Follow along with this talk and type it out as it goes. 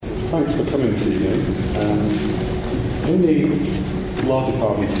Thanks for coming this evening. In the law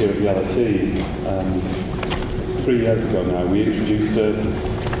department here at the LSE, 3 years ago now, we introduced a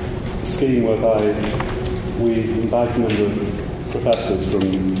scheme whereby we invite a number of professors from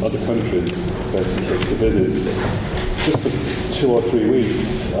other countries basically to visit just for 2 or 3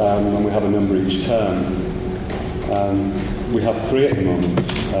 weeks, and we have a number each term. We have 3 at the moment,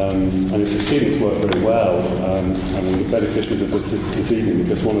 and it's a scheme that's worked very well, and we're the beneficiaries of this evening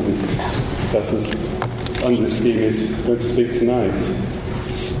because one of these professors under this scheme is going to speak tonight.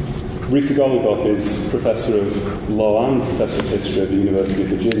 Rita Goluboff is Professor of Law and Professor of History at the University of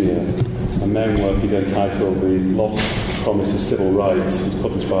Virginia. Her main work is entitled The Lost Promise of Civil Rights. It was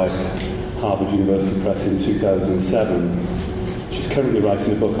published by Harvard University Press in 2007. She's currently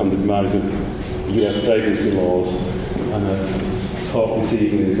writing a book on the demise of US vagrancy laws, and her talk this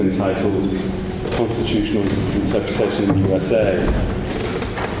evening is entitled Constitutional Interpretation in the USA.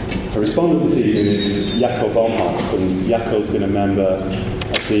 Her respondent this evening is Jaco Bomhoff, and Jaco's been a member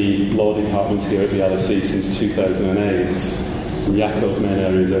of the law department here at the LSE since 2008. And Jaco's main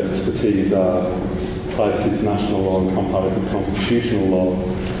areas of expertise are private international law and comparative constitutional law.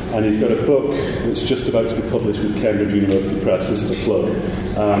 And he's got a book that's just about to be published with Cambridge University Press. This is a plug.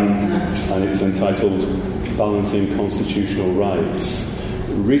 And it's entitled Balancing Constitutional Rights.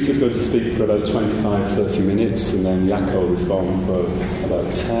 Rita's going to speak for about 25-30 minutes, and then Jaco will respond for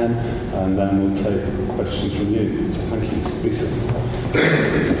about 10, and then we'll take questions from you. So thank you, Rita.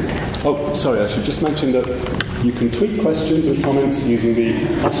 Oh, sorry, I should just mention that you can tweet questions and comments using the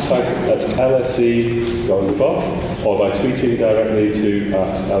hashtag at LSE Goluboff, or by tweeting directly to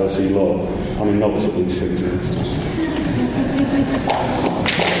at LSE Law. I'm a novice at these things.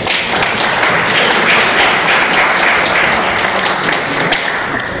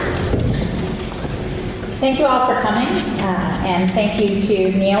 Thank you all for coming, and thank you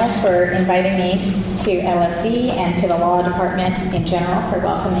to Neil for inviting me to LSE and to the law department in general for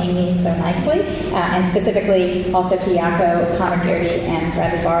welcoming me so nicely, and specifically also to Jaco, Connor Garrity, and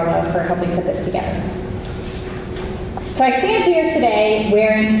Bradley Barlow for helping put this together. So I stand here today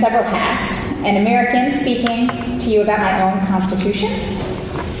wearing several hats: an American speaking to you about my own Constitution,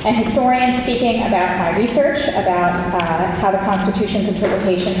 a historian speaking about my research about how the Constitution's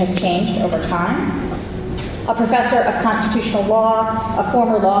interpretation has changed over time, a professor of constitutional law, a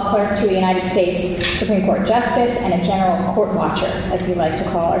former law clerk to a United States Supreme Court justice, and a general court watcher, as we like to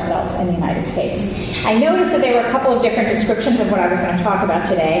call ourselves in the United States. I noticed that there were a couple of different descriptions of what I was going to talk about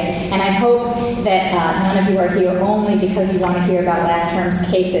today, and I hope that none of you are here only because you want to hear about last term's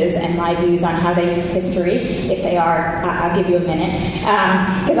cases and my views on how they use history. If they are, I'll give you a minute,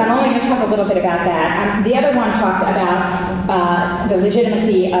 because I'm only going to talk a little bit about that. The other one talks about the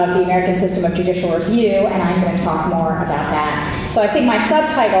legitimacy of the American system of judicial review, and I'm going to talk more about that. So I think my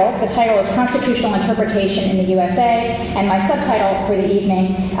subtitle, the title is Constitutional Interpretation in the USA, and my subtitle for the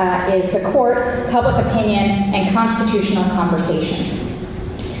evening is The Court, Public Opinion, and Constitutional Conversations.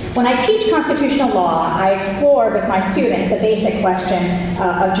 When I teach constitutional law, I explore with my students the basic question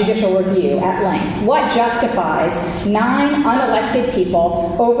of judicial review at length. What justifies 9 unelected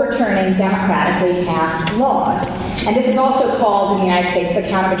people overturning democratically passed laws? And this is also called in the United States the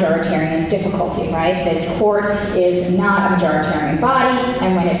counter-majoritarian difficulty, right? The court is not a majoritarian body,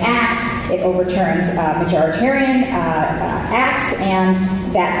 and when it acts, it overturns majoritarian acts, and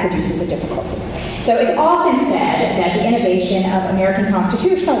that produces a difficulty. So it's often said that the innovation of American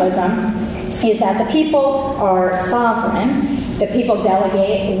constitutionalism is that the people are sovereign, the people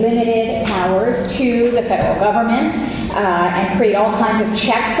delegate limited powers to the federal government and create all kinds of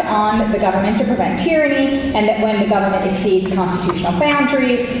checks on the government to prevent tyranny, and that when the government exceeds constitutional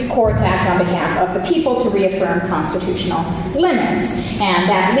boundaries, courts act on behalf of the people to reaffirm constitutional limits. And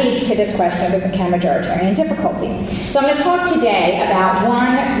that leads to this question of the counter-majoritarian difficulty. So I'm going to talk today about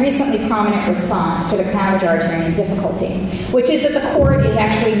one recently prominent response to the counter-majoritarian difficulty, which is that the court is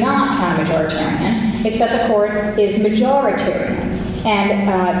actually not counter-majoritarian. It's that the court is majoritarian.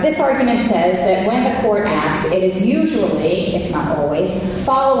 And this argument says that when the court acts, it is usually, if not always,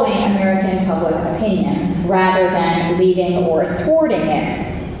 following American public opinion rather than leading or thwarting it.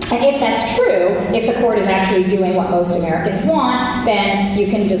 And if that's true, if the court is actually doing what most Americans want, then you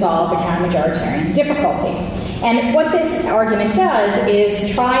can dissolve the counter-majoritarian difficulty. And what this argument does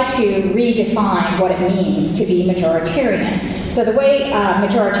is try to redefine what it means to be majoritarian. So the way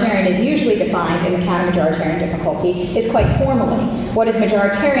majoritarian is usually defined in the counter-majoritarian difficulty is quite formally. What is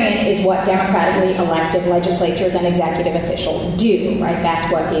majoritarian is what democratically elected legislatures and executive officials do, right?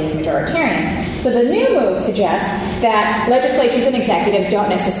 That's what is majoritarian. So the new move suggests that legislatures and executives don't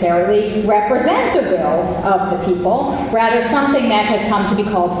necessarily represent the will of the people. Rather, something that has come to be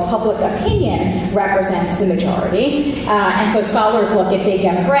called public opinion represents the majority. And so scholars look at big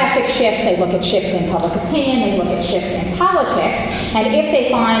demographic shifts, they look at shifts in public opinion, they look at shifts in politics, and if they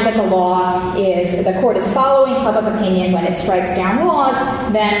find that the court is following public opinion when it strikes down laws,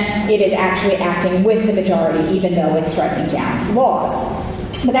 then it is actually acting with the majority, even though it's striking down laws.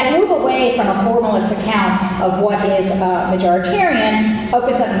 But that move away from a formalist account of what is majoritarian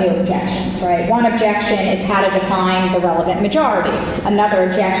opens up new objections, right? One objection is how to define the relevant majority. Another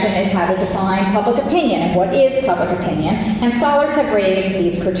objection is how to define public opinion and what is public opinion. And scholars have raised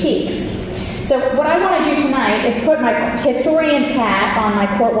these critiques. So what I want to do tonight is put my historian's hat on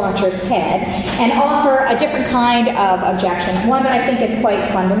my court watcher's head and offer a different kind of objection, one that I think is quite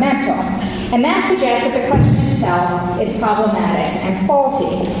fundamental. And that suggests that the question itself is problematic and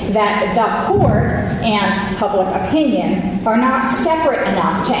faulty, that the court and public opinion are not separate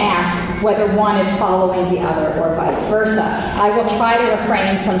enough to ask whether one is following the other or vice versa. I will try to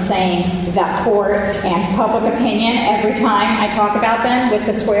refrain from saying the court and public opinion every time I talk about them with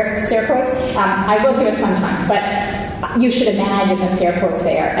the scare quotes. I will do it sometimes, but you should imagine the scare quotes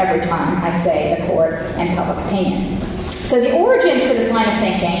there every time I say the court and public opinion. So the origins for this line of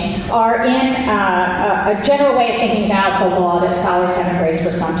thinking are in a general way of thinking about the law that scholars have embraced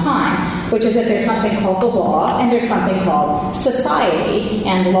for some time, which is that there's something called the law and there's something called society,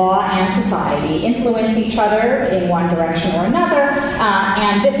 and law and society influence each other in one direction or another,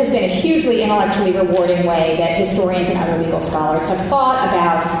 and this has been a hugely intellectually rewarding way that historians and other legal scholars have thought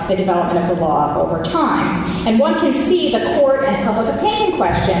about the development of the law over time. And one can see the court and public opinion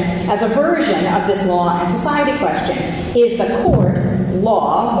question as a version of this law and society question. Is the court,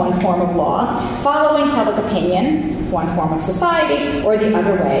 law, one form of law, following public opinion, one form of society, or the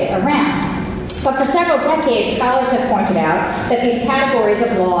other way around? But for several decades, scholars have pointed out that these categories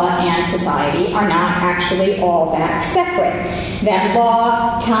of law and society are not actually all that separate, that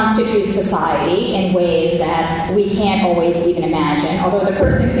law constitutes society in ways that we can't always even imagine. Although the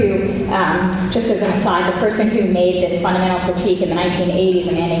person who, just as an aside, the person who made this fundamental critique in the 1980s,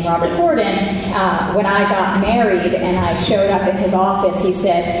 a man named Robert Gordon, when I got married and I showed up in his office, he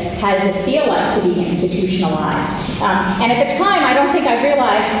said, "How does it feel like to be institutionalized?" And at the time, I don't think I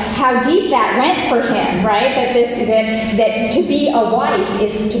realized how deep that went for him, right? That to be a wife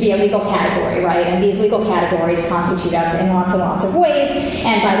is to be a legal category, right? And these legal categories constitute us in lots and lots of ways.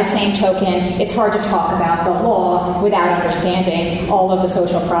 And by the same token, it's hard to talk about the law without understanding all of the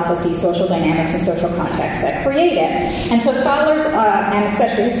social processes, social dynamics, and social contexts that create it. And so scholars, and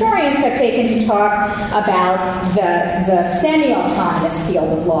especially historians, have taken to talk about the semi-autonomous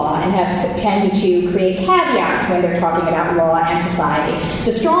field of law and have tended to create caveats when they're talking about law and society.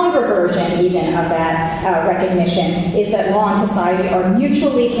 The stronger version, even, of that recognition is that law and society are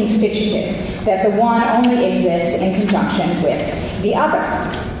mutually constitutive, that the one only exists in conjunction with the other.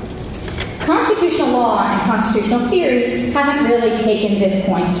 Constitutional law and constitutional theory haven't really taken this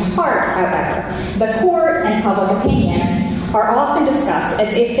point to heart, however. The court and public opinion are often discussed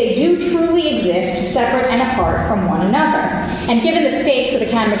as if they do truly exist separate and apart from one another. And given the stakes of the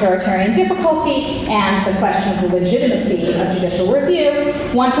counter-majoritarian difficulty and the question of the legitimacy of judicial review,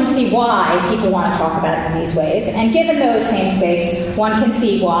 one can see why people want to talk about it in these ways. And given those same stakes, one can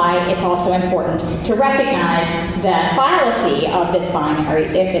see why it's also important to recognize the fallacy of this binary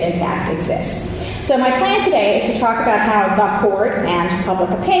if it in fact exists. So my plan today is to talk about how the court and public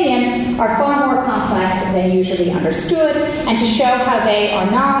opinion are far more complex than usually understood, and to show how they are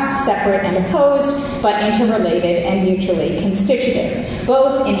not separate and opposed, but interrelated and mutually constitutive,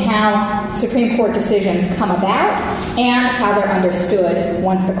 both in how Supreme Court decisions come about and how they're understood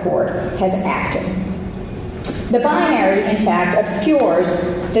once the court has acted. The binary, in fact, obscures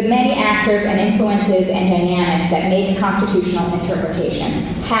the many actors and influences and dynamics that make constitutional interpretation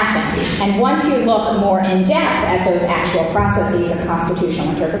happen. And once you look more in depth at those actual processes of constitutional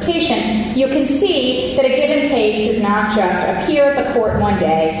interpretation, you can see that a given case does not just appear at the court one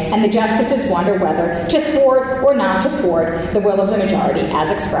day and the justices wonder whether to thwart or not to thwart the will of the majority as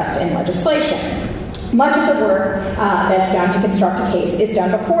expressed in legislation. Much of the work that's done to construct a case is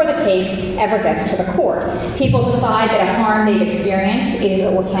done before the case ever gets to the court. People decide that a harm they've experienced is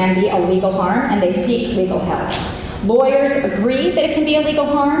or can be a legal harm, and they seek legal help. Lawyers agree that it can be a legal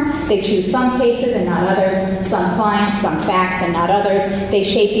harm. They choose some cases and not others, some clients, some facts and not others. They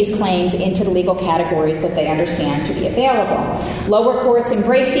shape these claims into the legal categories that they understand to be available. Lower courts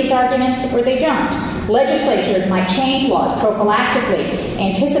embrace these arguments or they don't. Legislatures might change laws prophylactically,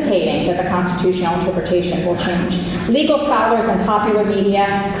 anticipating that the constitutional interpretation will change. Legal scholars and popular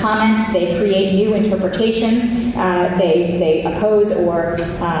media comment, they create new interpretations, they oppose or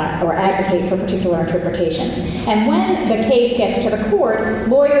advocate for particular interpretations. And when the case gets to the court,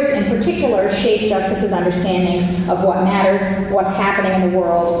 lawyers in particular shape justices' understandings of what matters, what's happening in the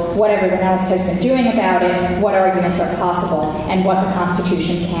world, what everyone else has been doing about it, what arguments are possible, and what the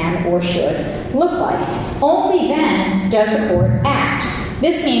Constitution can or should look like. Only then does the court act.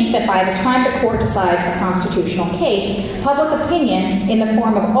 This means that by the time the court decides a constitutional case, public opinion in the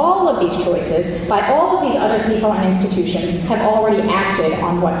form of all of these choices by all of these other people and institutions have already acted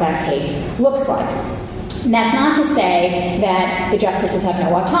on what that case looks like. And that's not to say that the justices have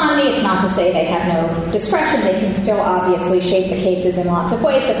no autonomy. It's not to say they have no discretion. They can still obviously shape the cases in lots of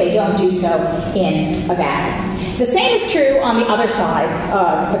ways, but they don't do so in a vacuum. The same is true on the other side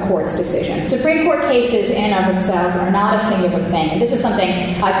of the court's decision. Supreme Court cases in and of themselves are not a singular thing. And this is something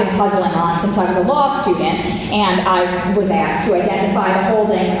I've been puzzling on since I was a law student, and I was asked to identify the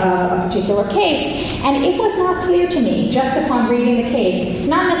holding of a particular case. And it was not clear to me, just upon reading the case,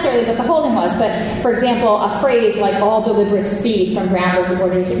 not necessarily what the holding was, but, for example, a phrase like all deliberate speed from Brown versus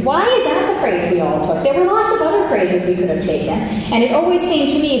Board. Why is that the phrase we all took? There were lots of other phrases we could have taken. And it always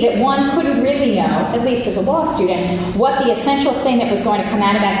seemed to me that one couldn't really know, at least as a law student, what the essential thing that was going to come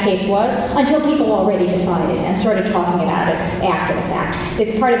out of that case was until people already decided and started talking about it after the fact.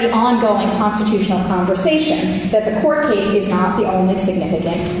 It's part of the ongoing constitutional conversation that the court case is not the only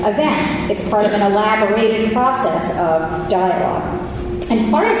significant event. It's part of an elaborated process of dialogue.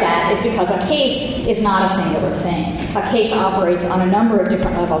 And part of that is because a case is not a singular thing. A case operates on a number of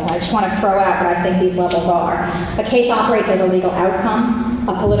different levels. And I just want to throw out what I think these levels are. A case operates as a legal outcome,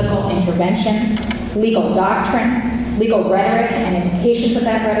 a political intervention, legal doctrine, legal rhetoric and implications of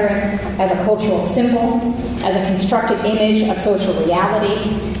that rhetoric, as a cultural symbol, as a constructed image of social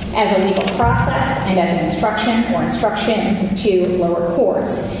reality, as a legal process, and as an instruction or instructions to lower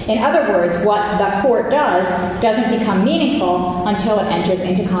courts. In other words, what the court does doesn't become meaningful until it enters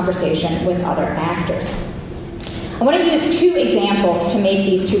into conversation with other actors. I want to use two examples to make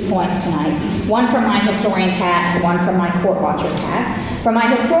these 2 points tonight, one from my historian's hat and one from my court watcher's hat. From my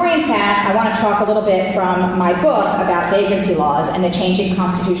historian's hat, I want to talk a little bit from my book about vagrancy laws and the changing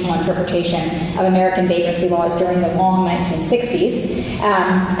constitutional interpretation of American vagrancy laws during the long 1960s.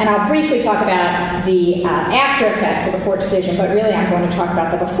 And I'll briefly talk about the after effects of the court decision, but really I'm going to talk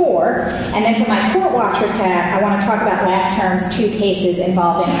about the before. And then from my court watcher's hat, I want to talk about last term's 2 cases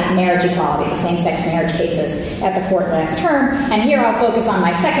involving marriage equality, the same-sex marriage cases at the court last term. And here I'll focus on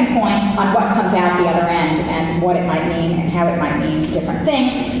my second point on what comes out the other end and what it might mean and how it might mean different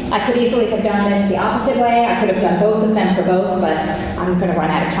things. I could easily have done this the opposite way. I could have done both of them for both, but I'm going to run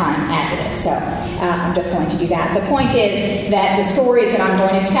out of time as it is. So I'm just going to do that. The point is that the stories that I'm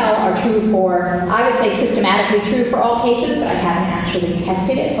going to tell are true for, I would say systematically true for all cases, but I haven't actually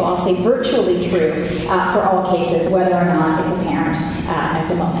tested it, so I'll say virtually true for all cases, whether or not it's apparent at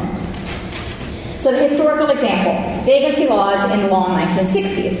the moment. So the historical example, vagrancy laws in the long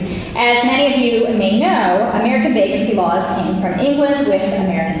 1960s. As many of you may know, American vagrancy laws came from England with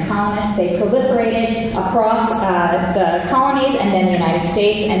American colonists. They proliferated across the colonies and then the United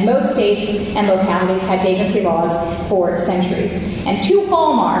States, and most states and localities had vagrancy laws for centuries. And 2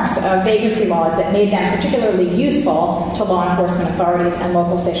 hallmarks of vagrancy laws that made them particularly useful to law enforcement authorities and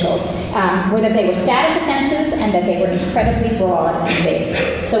local officials were that they were status offenses and that they were incredibly broad and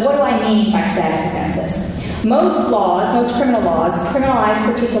vague. So what do I mean by status offenses? Most laws, most criminal laws, criminalize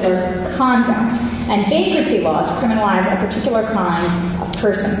particular conduct, and vagrancy laws criminalize a particular kind of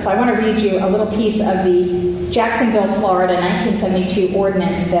person. So I want to read you a little piece of the Jacksonville, Florida, 1972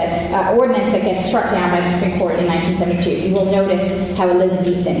 ordinance that gets struck down by the Supreme Court in 1972. You will notice how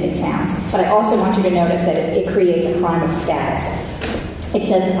Elizabethan it sounds, but I also want you to notice that it creates a crime of status. It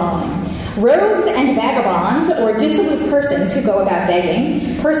says the following. Rogues and vagabonds, or dissolute persons who go about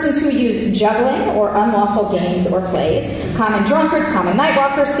begging, persons who use juggling or unlawful games or plays, common drunkards, common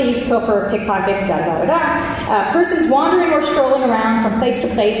nightwalkers, thieves, pilfer, pickpockets, persons wandering or strolling around from place to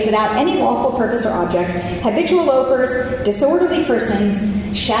place without any lawful purpose or object, habitual loafers, disorderly persons,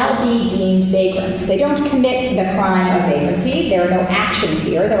 shall be deemed vagrants. They don't commit the crime of vagrancy. There are no actions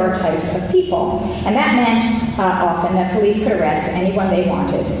here. There are types of people. And that meant often that police could arrest anyone they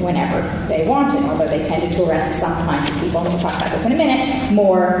wanted whenever they wanted, although they tended to arrest some kinds of people, and we'll talk about this in a minute,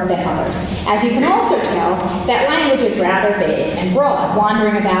 more than others. As you can also tell, that language is rather vague and broad,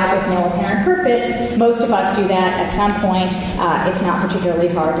 wandering about with no apparent purpose. Most of us do that at some point. It's not particularly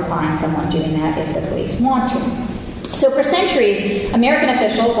hard to find someone doing that if the police want to. So for centuries, American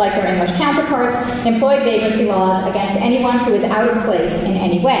officials, like their English counterparts, employed vagrancy laws against anyone who is out of place in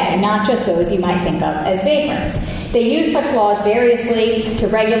any way, not just those you might think of as vagrants. They used such laws variously to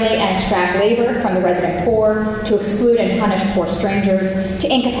regulate and extract labor from the resident poor, to exclude and punish poor strangers, to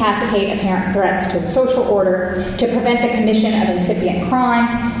incapacitate apparent threats to the social order, to prevent the commission of incipient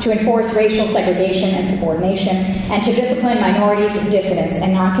crime, to enforce racial segregation and subordination, and to discipline minorities, dissidents,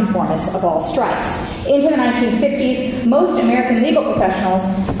 and nonconformists of all stripes. Into the 1950s, most American legal professionals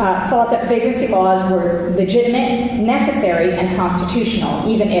thought that vagrancy laws were legitimate, necessary, and constitutional,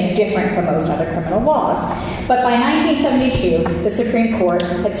 even if different from most other criminal laws. But by 1972, the Supreme Court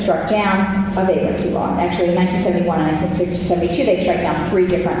had struck down a vagrancy law. Actually, in 1971 and 1972, they struck down 3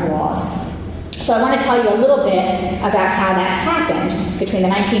 different laws. So I want to tell you a little bit about how that happened between the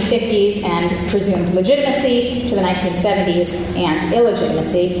 1950s and presumed legitimacy to the 1970s and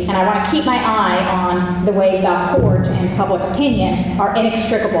illegitimacy. And I want to keep my eye on the way the court and public opinion are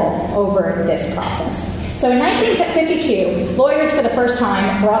inextricable over this process. So in 1952, lawyers for the first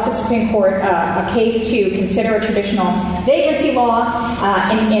time brought the Supreme Court a case to consider a traditional vagrancy law.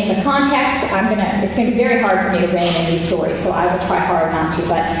 In the context, it's going to be very hard for me to rein in these stories, so I will try hard not to,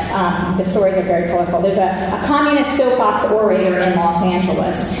 but the stories are very colorful. There's a communist soapbox orator in Los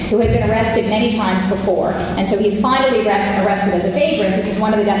Angeles who had been arrested many times before, and so he's finally arrested as a vagrant because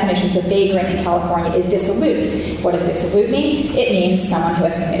one of the definitions of vagrant in California is dissolute. What does dissolute mean? It means someone who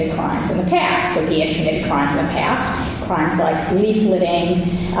has committed crimes in the past. So he had committed crimes in the past, crimes like leafleting,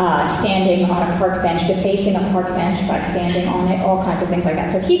 standing on a park bench, defacing a park bench by standing on it, all kinds of things like that.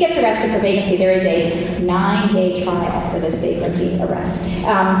 So he gets arrested for vagrancy. There is a 9-day trial for this vagrancy arrest.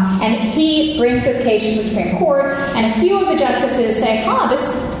 And he brings this case to the Supreme Court, and a few of the justices say,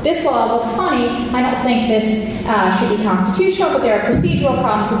 this law looks funny. I don't think this should be constitutional, but there are procedural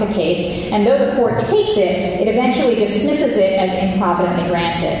problems with the case. And though the court takes it, it eventually dismisses it as improvidently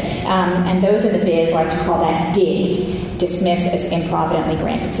granted. And those in the biz like to call that digged, dismiss as improvidently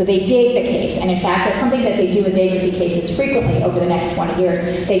granted. So they dig the case. And in fact, that's something that they do with vagrancy cases frequently over the next 20 years.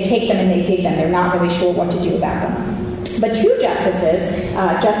 They take them and they dig them. They're not really sure what to do about them. But 2 justices,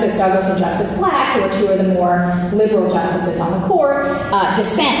 Justice Douglas and Justice Black, who are 2 of the more liberal justices on the court,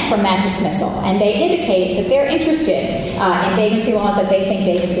 dissent from that dismissal. And they indicate that they're interested in vagrancy laws, that they think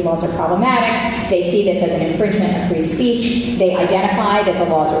vagrancy laws are problematic. They see this as an infringement of free speech. They identify that the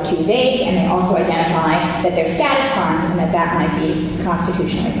laws are too vague, and they also identify that they're status crimes and that might be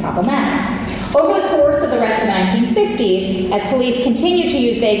constitutionally problematic. Over the course of the rest of the 1950s, as police continued to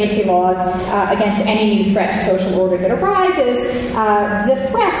use vagrancy laws against any new threat to social order that arises, the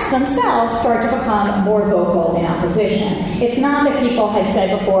threats themselves start to become more vocal in opposition. It's not that people had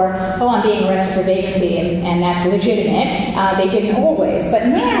said before, I'm being arrested for vagrancy and that's legitimate. They didn't always. But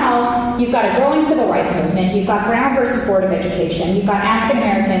now you've got a growing civil rights movement. You've got Brown versus Board of Education. You've got African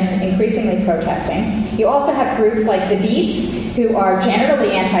Americans increasingly protesting. You also have groups like the Beats, who are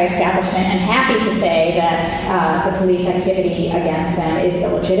generally anti-establishment and happy to say that the police activity against them is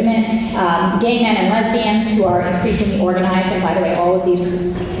illegitimate. Gay men and lesbians who are increasingly organized, and by the way, all of these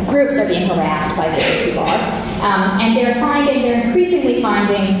groups are being harassed by vagrancy laws. And they're increasingly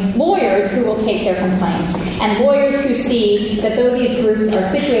finding lawyers who will take their complaints, and lawyers who see that though these groups are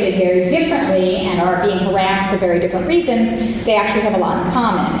situated very differently and are being harassed for very different reasons, they actually have a lot in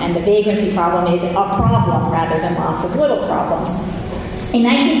common, and the vagrancy problem is a problem rather than lots of little problems. In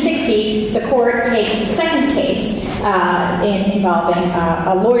 1960, the court takes the second case involving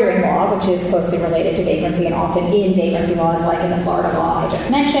a lawyering law, which is closely related to vagrancy and often in vagrancy laws, like in the Florida law I just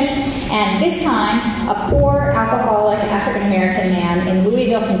mentioned. And this time, a poor, alcoholic, African-American man in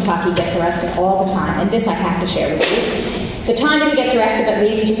Louisville, Kentucky gets arrested all the time. And this I have to share with you. The time that he gets arrested that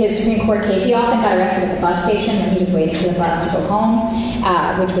leads to his Supreme Court case, he often got arrested at the bus station when he was waiting for the bus to go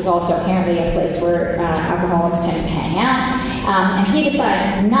home, which was also apparently a place where alcoholics tended to hang out. And he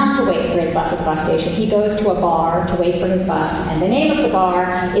decides not to wait for his bus at the bus station. He goes to a bar to wait for his bus, and the name of the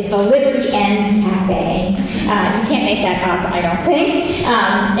bar is the Liberty End Cafe. You can't make that up, I don't think.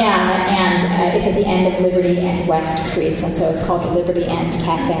 And it's at the end of Liberty and West Streets, and so it's called the Liberty End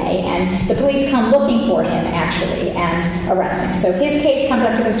Cafe. And the police come looking for him, actually, and arrest him. So his case comes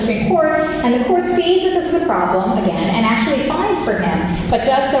up to the Supreme Court, and the court sees that this is a problem, again, and actually fines for him, but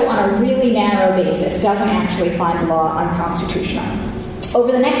does so on a really narrow basis, doesn't actually find the law unconstitutional.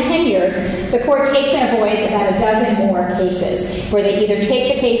 Over the next 10 years, the court takes and avoids about a dozen more cases where they either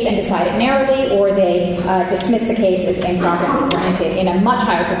take the case and decide it narrowly or they dismiss the case as improperly granted in a much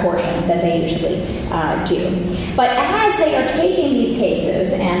higher proportion than they usually do. But as they are taking these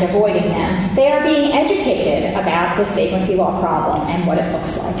cases and avoiding them, they are being educated about this vagrancy law problem and what it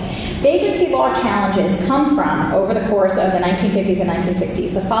looks like. Vagrancy law challenges come from, over the course of the 1950s and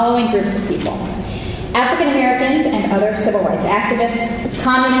 1960s, the following groups of people: African Americans and other civil rights activists,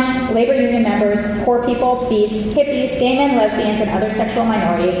 communists, labor union members, poor people, beats, hippies, gay men, lesbians, and other sexual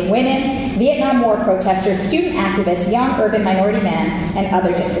minorities, women, Vietnam War protesters, student activists, young urban minority men, and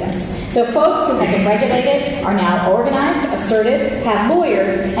other dissidents. So folks who have been regulated are now organized, assertive, have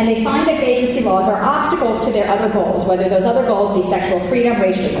lawyers, and they find that vagrancy laws are obstacles to their other goals, whether those other goals be sexual freedom,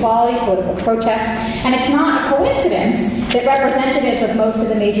 racial equality, political protest. And it's not a coincidence that representatives of most of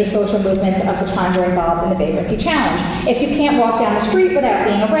the major social movements of the time were involved in the vagrancy challenge. If you can't walk down the street without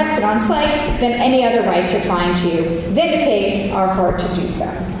being arrested on sight, then any other rights you're trying to vindicate are hard to do so.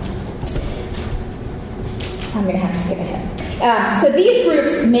 I'm going to have to skip ahead. So these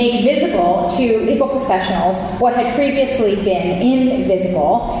groups make visible to legal professionals what had previously been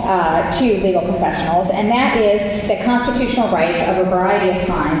invisible to legal professionals, and that is that constitutional rights of a variety of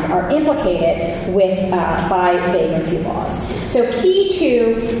kinds are implicated by vagrancy laws. So key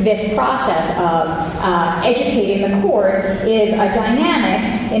to this process of educating the court is a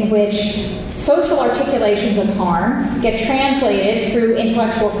dynamic in which social articulations of harm get translated through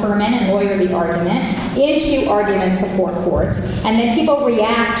intellectual ferment and lawyerly argument into arguments before courts, and then people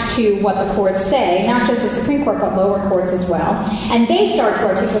react to what the courts say, not just the Supreme Court, but lower courts as well, and they start to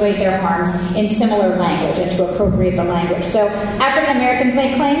articulate their harms in similar language and to appropriate the language. So African Americans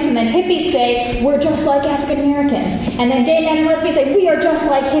make claims, and then hippies say, we're just like African Americans, and then gay men and lesbians say, we are just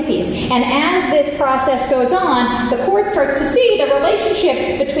like hippies. And as this process goes on, the court starts to see the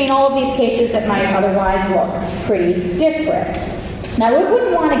relationship between all of these cases that might otherwise look pretty disparate. Now, we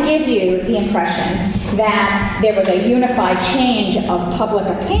wouldn't want to give you the impression that there was a unified change of public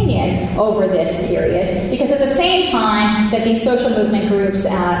opinion over this period, because at the same time that these social movement groups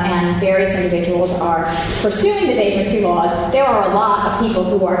and various individuals are pursuing the vagrancy laws, there are a lot of people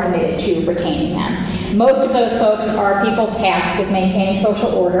who are committed to retaining them. Most of those folks are people tasked with maintaining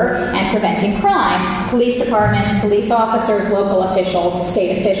social order and preventing crime: police departments, police officers, local officials,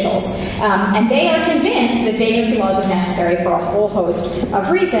 state officials. And they are convinced that vagrancy laws are necessary for a whole host of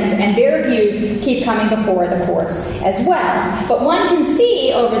reasons, and their views keep coming before the courts as well. But one can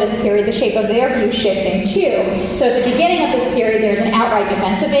see over this period the shape of their view shifting too. So at the beginning of this period, there's an outright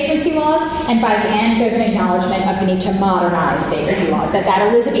defense of vagrancy laws, and by the end, there's an acknowledgement of the need to modernize vagrancy laws, that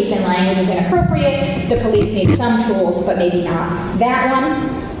Elizabethan language is inappropriate, the police need some tools, but maybe not that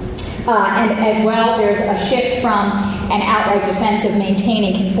one. And as well, there's a shift from an outright defense of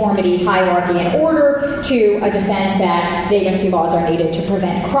maintaining conformity, hierarchy, and order to a defense that vagrancy laws are needed to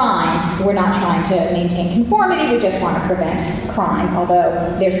prevent crime. We're not trying to maintain conformity, we just want to prevent crime,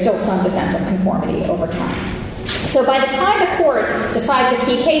 although there's still some defense of conformity over time. So by the time the court decides the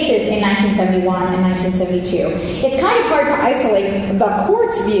key cases in 1971 and 1972, it's kind of hard to isolate the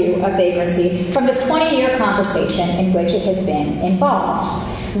court's view of vagrancy from this 20-year conversation in which it has been involved.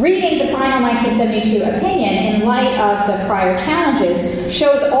 Reading the final 1972 opinion in light of the prior challenges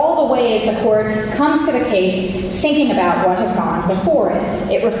shows all the ways the court comes to the case thinking about what has gone before it.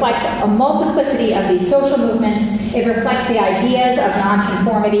 It reflects a multiplicity of these social movements. It reflects the ideas of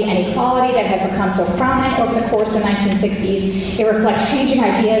nonconformity and equality that have become so prominent over the course of the 1960s. It reflects changing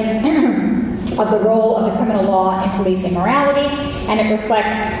ideas of the role of the criminal law in policing morality, and it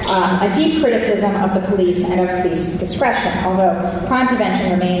reflects a deep criticism of the police and of police discretion, although crime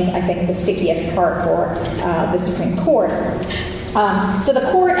prevention remains, I think, the stickiest part for the Supreme Court. So the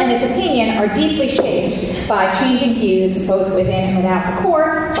court and its opinion are deeply shaped by changing views both within and without the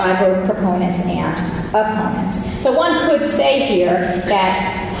court, by both proponents and opponents. So one could say here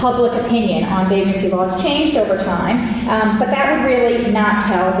that public opinion on vagrancy laws changed over time, but that would really not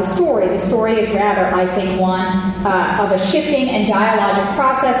tell the story. The story is rather, I think, one of a shifting and dialogic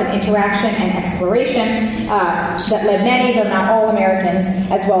process of interaction and exploration that led many, though not all Americans,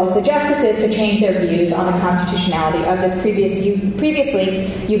 as well as the justices, to change their views on the constitutionality of this previously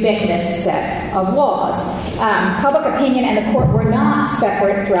ubiquitous set of laws. Public opinion and the court were not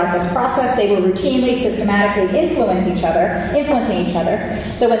separate throughout this process. They were routinely, systematically influencing each other.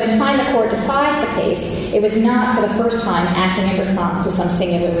 So by the time the court decides the case, it was not for the first time acting in response to some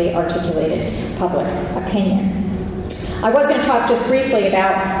singularly articulated public opinion. I was going to talk just briefly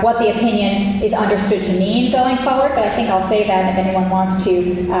about what the opinion is understood to mean going forward, but I think I'll save that, and if anyone wants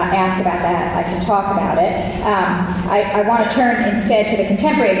to ask about that, I can talk about it. I want to turn instead to the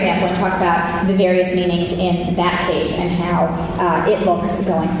contemporary example and talk about the various meanings in that case and how it looks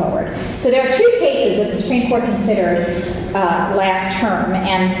going forward. So there are two cases that the Supreme Court considered last term,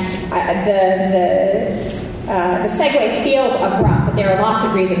 and the segue feels abrupt, but there are lots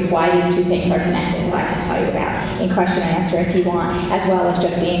of reasons why these two things are connected that I can tell you about in question and answer if you want, as well as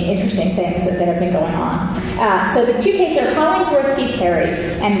just being interesting things that have been going on. So the two cases are Hollingsworth v. Perry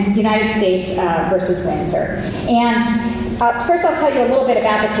and United States versus Windsor. And first I'll tell you a little bit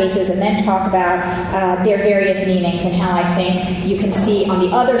about the cases and then talk about their various meanings and how I think you can see on the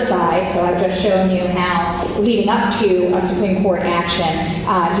other side. So I've just shown you how, leading up to a Supreme Court action,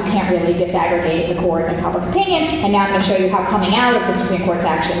 you can't really disaggregate the court and public opinion, and now I'm going to show you how coming out of the Supreme Court's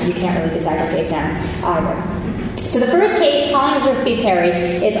action, you can't really disaggregate them either. So the first case, Hollingsworth v. Perry,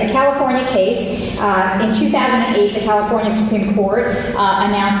 is a California case. In 2008, the California Supreme Court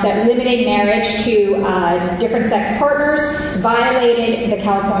announced that limiting marriage to different-sex partners violated the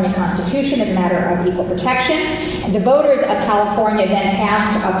California Constitution as a matter of equal protection. And the voters of California then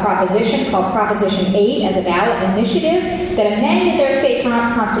passed a proposition called Proposition 8 as a ballot initiative that amended their state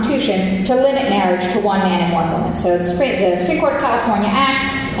constitution to limit marriage to one man and one woman. So the Supreme Court of California acts,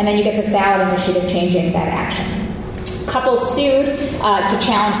 and then you get this ballot initiative changing that action. Couples sued to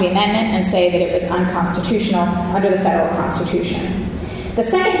challenge the amendment and say that it was unconstitutional under the federal constitution. The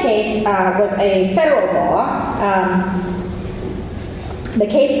second case was a federal law. The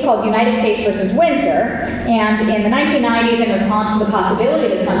case is called United States versus Windsor, and in the 1990s, in response to the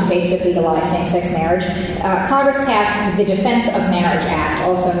possibility that some states would legalize same-sex marriage, Congress passed the Defense of Marriage Act,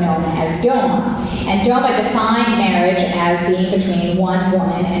 also known as DOMA. And DOMA defined marriage as being between one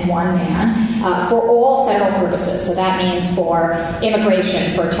woman and one man for all federal purposes. So that means for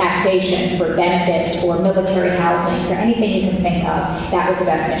immigration, for taxation, for benefits, for military housing, for anything you can think of. That was the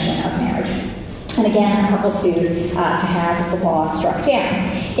definition of marriage. And again, a couple sued to have the law struck down.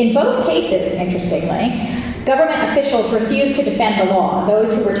 In both cases, interestingly, government officials refused to defend the law.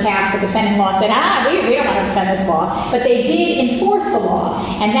 Those who were tasked with defending the law said, we don't want to defend this law. But they did enforce the law,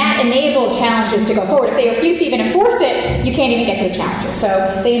 and that enabled challenges to go forward. If they refused to even enforce it, you can't even get to the challenges.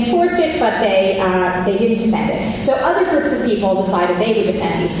 So they enforced it, but they didn't defend it. So other groups of people decided they would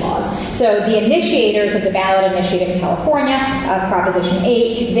defend these laws. So the initiators of the ballot initiative in California, of Proposition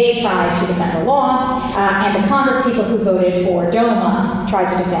 8, they tried to defend the law, and the Congress people who voted for DOMA tried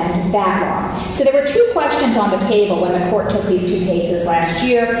to defend that law. So there were two questions on the table when the court took these two cases last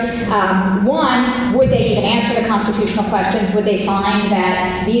year. One, would they even answer the constitutional questions? Would they find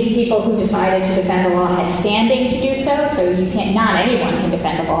that these people who decided to defend the law had standing to do so? So you can't, not anyone can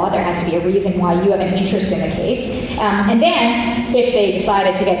defend the law. There has to be a reason why you have an interest in the case. And then, if they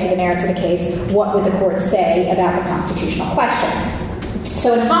decided to get to the merits of the case, what would the court say about the constitutional questions?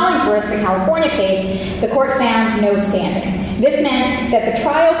 So in Hollingsworth, the California case, the court found no standing. This meant that the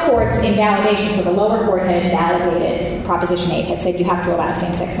trial court's invalidation, so the lower court had invalidated Proposition 8, had said you have to allow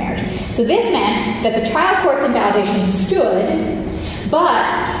same-sex marriage. So this meant that the trial court's invalidation stood, but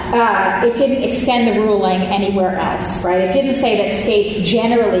it didn't extend the ruling anywhere else, right? It didn't say that states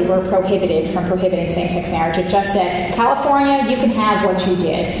generally were prohibited from prohibiting same-sex marriage. It just said, California, you can have what you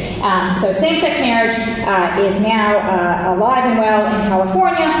did. So same-sex marriage is now alive and well in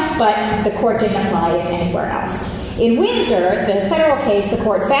California, but the court didn't apply it anywhere else. In Windsor, the federal case, the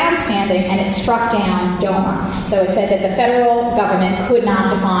court found standing, and it struck down DOMA. So it said that the federal government could not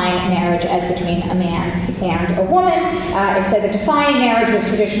define marriage as between a man and a woman. It said that defining marriage was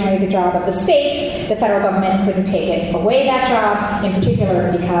traditionally the job of the states. The federal government couldn't take it away that job, in particular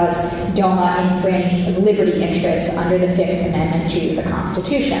because DOMA infringed liberty interests under the Fifth Amendment to the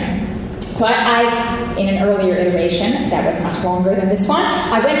Constitution. So I, in an earlier iteration, that was much longer than this one,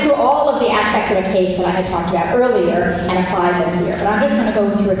 I went through all of the aspects of a case that I had talked about earlier and applied them here. But I'm just going to go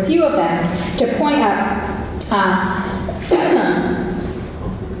through a few of them to point out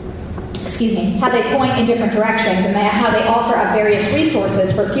how they point in different directions and how they offer up various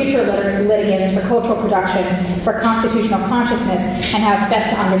resources for future litigants, for cultural production, for constitutional consciousness, and how it's best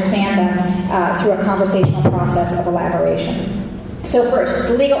to understand them through a conversational process of elaboration. So first,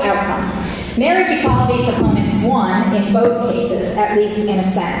 the legal outcome. Marriage equality proponents won in both cases, at least in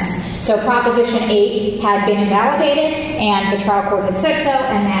a sense. So Proposition 8 had been invalidated, and the trial court had said so,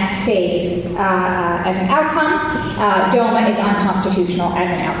 and that stays as an outcome. DOMA is unconstitutional as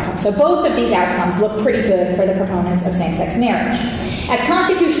an outcome. So both of these outcomes look pretty good for the proponents of same-sex marriage. As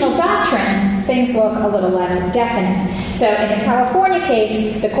constitutional doctrine, things look a little less definite. So in the California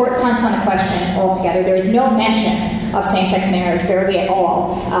case, the court punts on the question altogether. There is no mention of same-sex marriage, barely at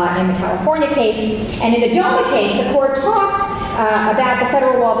all, in the California case. And in the DOMA case, the court talks about the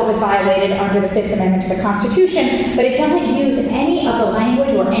federal law that was violated under the Fifth Amendment to the Constitution, but it doesn't use any of the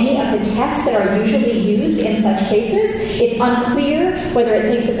language or any of the tests that are usually used in such cases. It's unclear whether it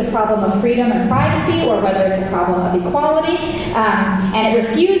thinks it's a problem of freedom and privacy or whether it's a problem of equality, and it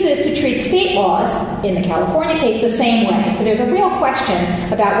refuses to treat state laws, in the California case, the same way. So there's a real question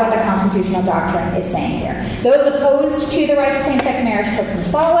about what the constitutional doctrine is saying here. Those opposed to the right to same-sex marriage took some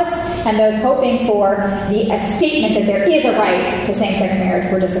solace, and those hoping for a statement that there is a right to same-sex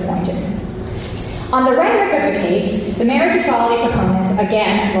marriage were disappointed. On the rhetoric of the case, the marriage equality proponents,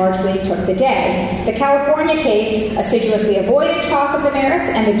 again, largely took the day. The California case assiduously avoided talk of the merits,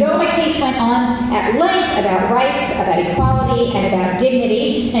 and the DOMA case went on at length about rights, about equality, and about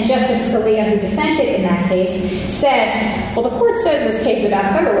dignity. And Justice Scalia, who dissented in that case, said, well, the court says this case is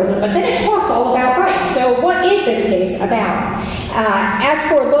about federalism, but then it talks all about rights. So what is this case about?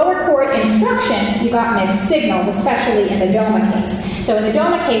 As for lower court instruction, you got mixed signals, especially in the DOMA case. So in the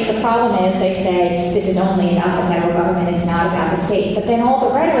DOMA case, the problem is they say this is only about the federal government, it's not about the states. But then all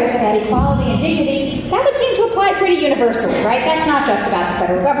the rhetoric about equality and dignity, that would seem to apply pretty universally, right? That's not just about the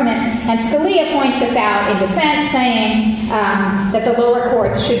federal government. And Scalia points this out in dissent, saying that the lower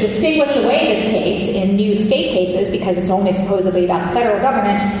courts should distinguish away this case in new state cases because it's only supposedly about the federal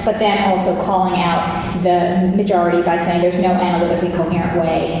government, but then also calling out the majority by saying there's no analytically coherent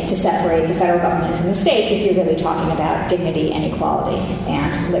way to separate the federal government from the states if you're really talking about dignity and equality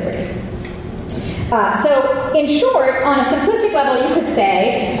and liberty. So, in short, on a simplistic level, you could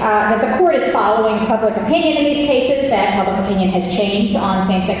say that the court is following public opinion in these cases, that public opinion has changed on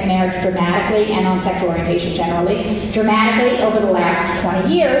same-sex marriage dramatically and on sexual orientation generally, dramatically over the last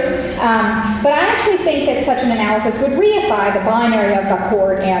 20 years. But I actually think that such an analysis would reify the binary of the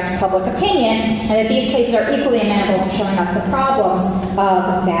court and public opinion, and that these cases are equally amenable to showing us the problems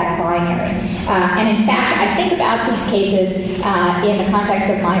of that binary. And in fact, I think about these cases in the context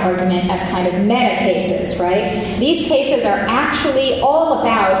of my argument as kind of meta cases, right? These cases are actually all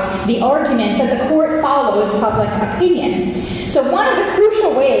about the argument that the court follows public opinion. So one of the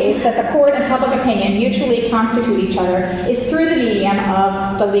crucial ways that the court and public opinion mutually constitute each other is through the medium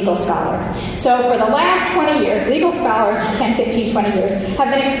of the legal scholar. So for the last 20 years, legal scholars, 10, 15, 20 years, have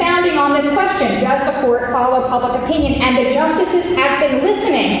been expounding on this question, does the court follow public opinion? And the justices have been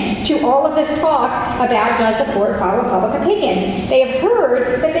listening to all of this talk about does the court follow public opinion. They have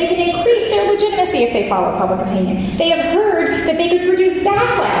heard that they can increase their legitimacy if they follow public opinion. They have heard that they could produce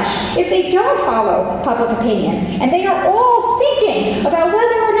backlash if they don't follow public opinion. And they are all thinking about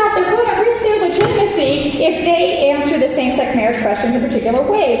whether or not they're going to risk their legitimacy if they answer the same-sex marriage questions in particular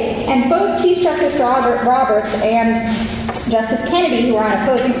ways. And both Chief Justice Roberts and Justice Kennedy, who are on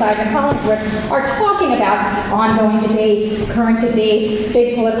opposing sides in Collinsworth, are talking about ongoing debates, current debates,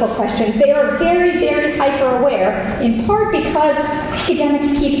 big political questions. They are very, very hyper-aware, in part because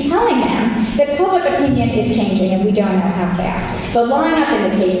academics keep telling them that public opinion is changing and we don't know how fast. The lineup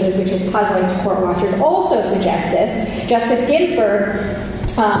in the cases, which is puzzling to court watchers, also suggests this. Justice Ginsburg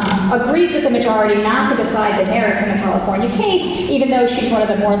agrees with the majority not to decide the merits in the California case, even though she's one of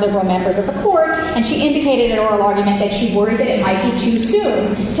the more liberal members of the court, and she indicated in oral argument that she worried that it might be too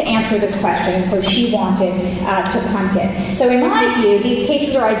soon to answer this question, and so she wanted to punt it. So in my view, these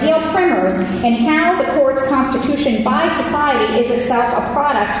cases are ideal primers in how the court's constitution by society is itself a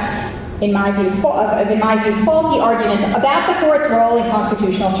product, in my view, faulty arguments about the court's role in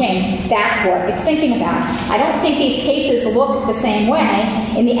constitutional change. That's what it's thinking about. I don't think these cases look the same way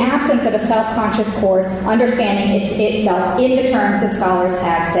in the absence of a self-conscious court understanding itself in the terms that scholars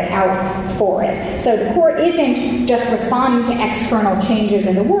have set out for it. So the court isn't just responding to external changes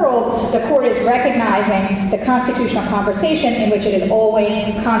in the world. The court is recognizing the constitutional conversation in which it is always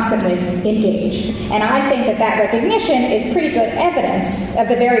constantly engaged. And I think that that recognition is pretty good evidence of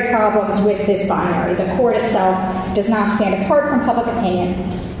the very problems with this binary. The court itself does not stand apart from public opinion,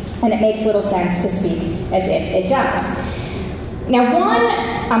 and it makes little sense to speak as if it does. Now,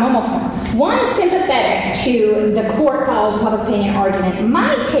 one sympathetic to the court follows public opinion argument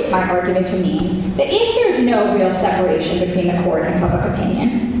might take my argument to mean that if there's no real separation between the court and public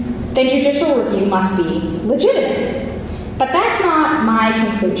opinion, then judicial review must be legitimate. But that's not not my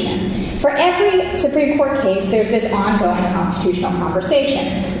conclusion. For every Supreme Court case, there's this ongoing constitutional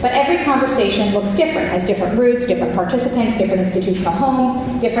conversation. But every conversation looks different, has different roots, different participants, different institutional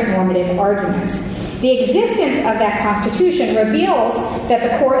homes, different normative arguments. The existence of that Constitution reveals that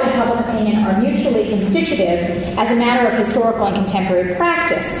the court and public opinion are mutually constitutive as a matter of historical and contemporary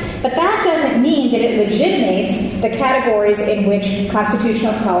practice. But that doesn't mean that it legitimates the categories in which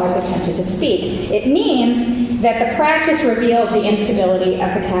constitutional scholars attempted to speak. It means that the practice reveals the instability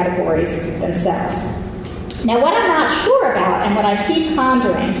of the categories themselves. Now, what I'm not sure about, and what I keep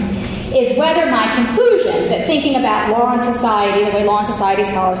pondering, is whether my conclusion that thinking about law and society, the way law and society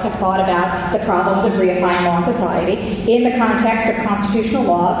scholars have thought about the problems of reifying law and society in the context of constitutional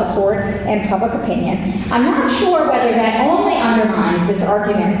law, the court, and public opinion, I'm not sure whether that only undermines this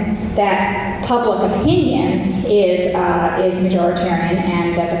argument that public opinion is majoritarian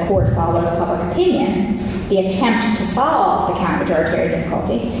and that the court follows public opinion, the attempt to solve the counter-majoritarian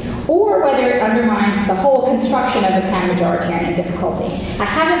difficulty, or whether it undermines the whole construction of the counter-majoritarian difficulty. I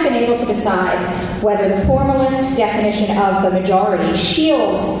haven't been able to decide whether the formalist definition of the majority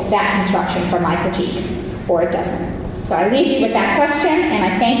shields that construction from my critique, or it doesn't. So I leave you with that question, and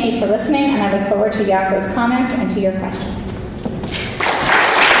I thank you for listening, and I look forward to Jaakko's comments and to your questions.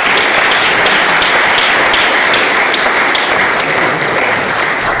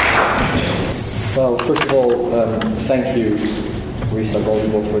 Well, first of all, thank you, Risa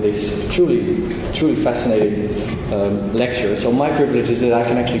Goldberg, for this truly fascinating lecture. So my privilege is that I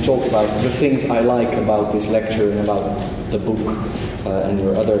can actually talk about the things I like about this lecture and about the book and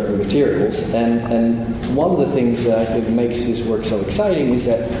your other materials. And one of the things that I think makes this work so exciting is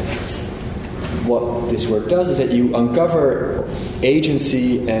that what this work does is that you uncover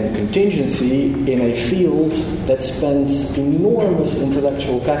agency and contingency in a field that spends enormous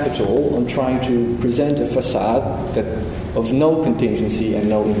intellectual capital on trying to present a facade of no contingency and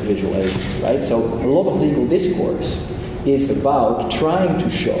no individual agency, right? So a lot of legal discourse is about trying to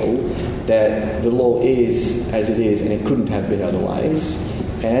show that the law is as it is and it couldn't have been otherwise.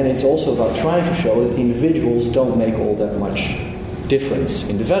 And it's also about trying to show that individuals don't make all that much difference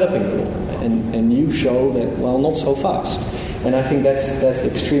in developing the law. And you show that, well, not so fast. And I think that's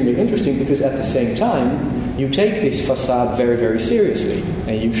extremely interesting because at the same time, you take this facade very, very seriously.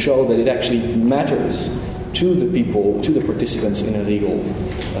 And you show that it actually matters to the people, to the participants in a legal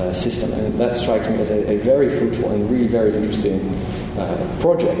system. And that strikes me as a very fruitful and really very interesting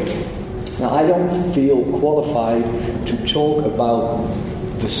project. Now, I don't feel qualified to talk about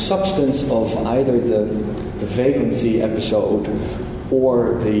the substance of either the vagrancy episode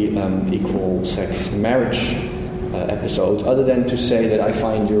or the equal sex marriage episode, other than to say that I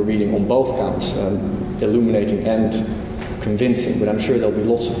find your reading on both counts illuminating and convincing, but I'm sure there'll be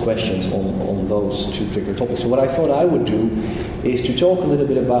lots of questions on those two particular topics. So what I thought I would do is to talk a little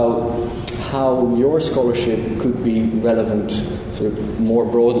bit about how your scholarship could be relevant sort of more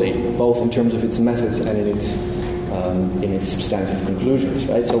broadly, both in terms of its methods and in its substantive conclusions,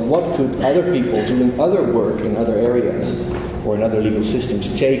 right? So what could other people doing other work in other areas or in other legal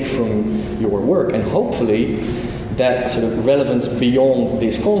systems take from your work? And hopefully that sort of relevance beyond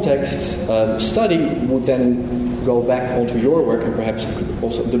this context study would then go back onto your work, and perhaps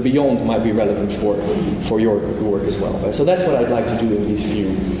also the beyond might be relevant for your work as well. Right? So that's what I'd like to do in these few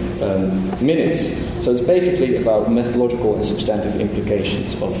minutes. So it's basically about methodological and substantive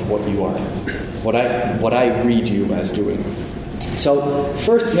implications of what you are, what I read you as doing. So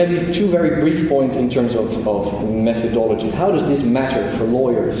first, maybe two very brief points in terms of methodology. How does this matter for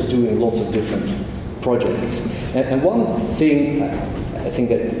lawyers doing lots of different projects? And one thing I think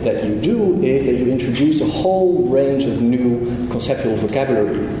that you do is that you introduce a whole range of new conceptual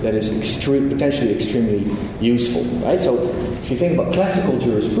vocabulary that is potentially extremely useful, right? So if you think about classical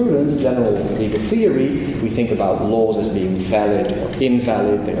jurisprudence, general legal theory, we think about laws as being valid or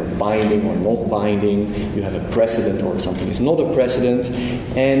invalid, they are binding or not binding, you have a precedent or something is not a precedent,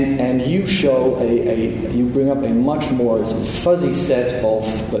 and you show you bring up a much more sort of fuzzy set of,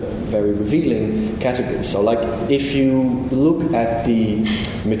 but very revealing categories. So like if you look at the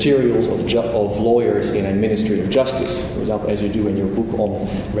materials of lawyers in a Ministry of Justice, for example, as you do in your book on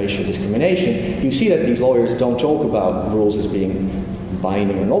racial discrimination, you see that these lawyers don't talk about rules as being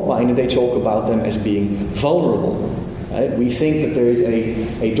binding or not binding, they talk about them as being vulnerable. Right? We think that there is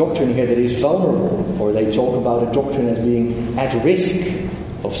a doctrine here that is vulnerable, or they talk about a doctrine as being at risk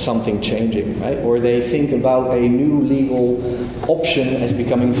of something changing, right? Or they think about a new legal option as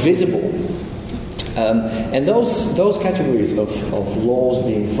becoming visible. And those categories of laws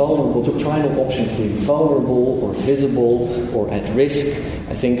being vulnerable, doctrinal options being vulnerable or visible or at risk,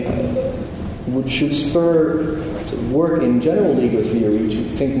 I think should spur work in general legal theory to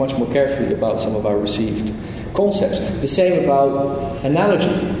think much more carefully about some of our received concepts. The same about analogy.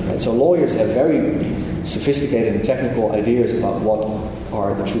 Right? So lawyers have very sophisticated and technical ideas about what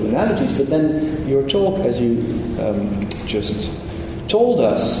are the true analogies, but then your talk, as you just told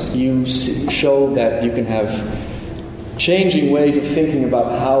us, you show that you can have changing ways of thinking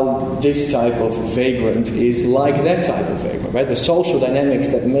about how this type of vagrant is like that type of vagrant, right? The social dynamics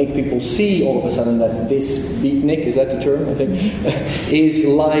that make people see all of a sudden that this beatnik, is that the term, I think, is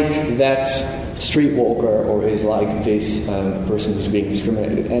like that streetwalker or is like this person who's being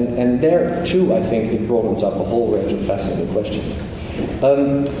discriminated. And there, too, I think it broadens up a whole range of fascinating questions.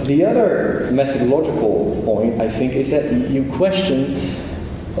 The other methodological point, I think, is that you question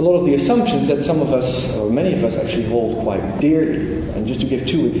a lot of the assumptions that some of us, or many of us, actually hold quite dearly. And just to give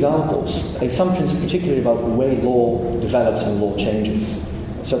two examples, assumptions particularly about the way law develops and law changes.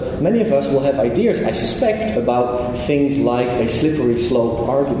 So many of us will have ideas, I suspect, about things like a slippery slope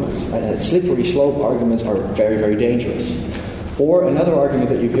argument. Right? And slippery slope arguments are very, very dangerous. Or another argument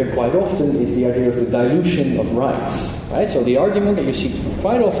that you hear quite often is the idea of the dilution of rights. Right? So the argument that you see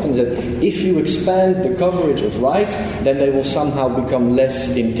quite often is that if you expand the coverage of rights, then they will somehow become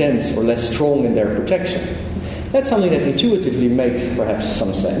less intense or less strong in their protection. That's something that intuitively makes perhaps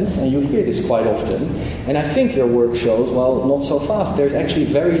some sense, and you hear this quite often. And I think your work shows, well, not so fast. There's actually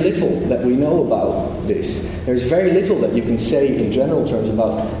very little that we know about this. There's very little that you can say in general terms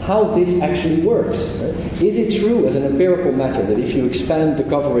about how this actually works. Right? Is it true as an empirical matter that if you expand the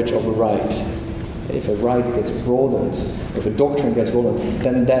coverage of a right, if a right gets broadened, if a doctrine gets broadened,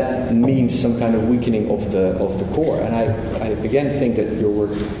 then that means some kind of weakening of the core? And I again think that your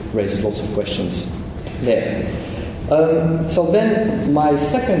work raises lots of questions there. So then my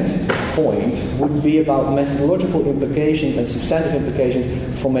second point would be about methodological implications and substantive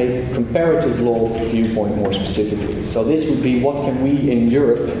implications from a comparative law viewpoint more specifically. So this would be, what can we in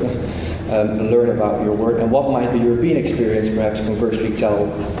Europe learn about your work, and what might the European experience perhaps conversely tell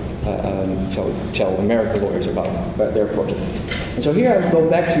American lawyers about their projects. And so here I would go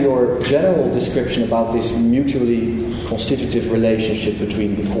back to your general description about this mutually constitutive relationship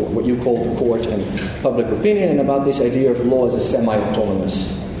between the court, what you call the court and public opinion, and about this idea of law as a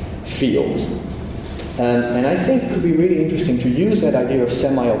semi-autonomous field. And I think it could be really interesting to use that idea of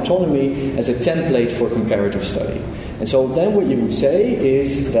semi-autonomy as a template for comparative study. And so then what you would say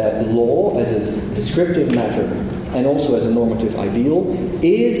is that law as a descriptive matter and also as a normative ideal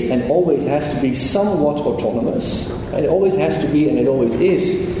is and always has to be somewhat autonomous. Right? It always has to be, and it always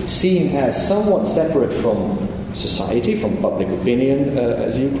is, seen as somewhat separate from society, from public opinion,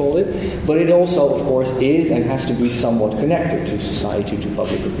 as you call it, but it also, of course, is and has to be somewhat connected to society, to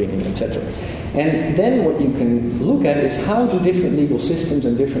public opinion, etc. And then what you can look at is how do different legal systems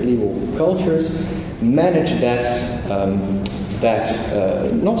and different legal cultures manage that,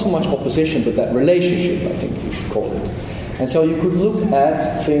 not so much opposition, but that relationship, I think you should call it. And so you could look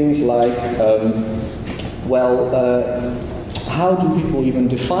at things like, how do people even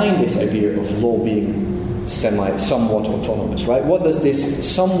define this idea of law being somewhat autonomous, right? What does this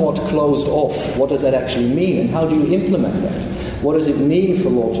somewhat closed off, what does that actually mean, and how do you implement that? What does it mean for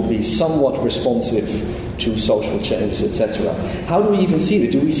law to be somewhat responsive to social changes, etc.? How do we even see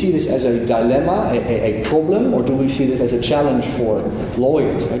it? Do we see this as a dilemma, a problem, or do we see this as a challenge for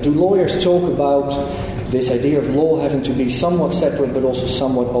lawyers? Do lawyers talk about this idea of law having to be somewhat separate but also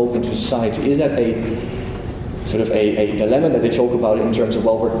somewhat open to society? Is that a sort of a dilemma that they talk about in terms of,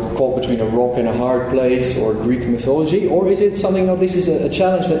 well, we're caught between a rock and a hard place, or Greek mythology? Or is it something, no, this is a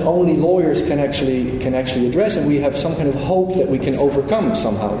challenge that only lawyers can actually address, and we have some kind of hope that we can overcome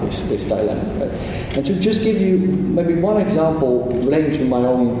somehow this dilemma? Right? And to just give you maybe one example relating to my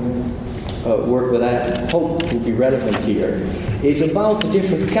own work that I hope will be relevant here, is about the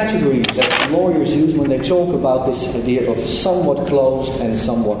different categories that lawyers use when they talk about this idea of somewhat closed and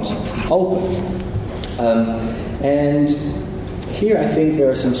somewhat open. And here I think there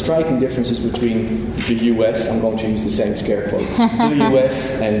are some striking differences between the US, I'm going to use the same scare quote, the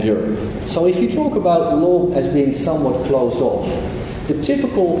US and Europe. So if you talk about law as being somewhat closed off, the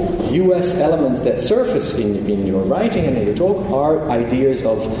typical US elements that surface in your writing and in your talk are ideas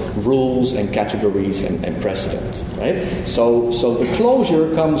of rules and categories and precedent, right? So the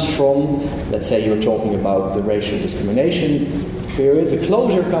closure comes from, let's say you're talking about the racial discrimination period. The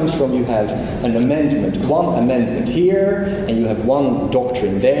closure comes from, you have an amendment, one amendment here, and you have one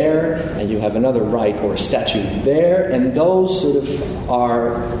doctrine there, and you have another right or statute there, and those sort of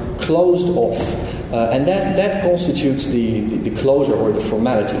are closed off. And that constitutes the closure or the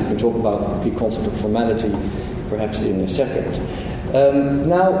formality. We can talk about the concept of formality perhaps in a second.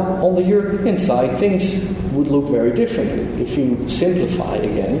 Now, on the European side, things would look very differently. If you simplify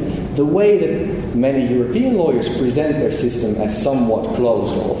again, the way that many European lawyers present their system as somewhat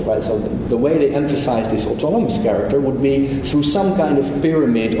closed off, right? So the way they emphasize this autonomous character would be through some kind of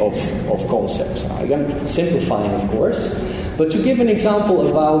pyramid of concepts. Now, again, simplifying, of course. But to give an example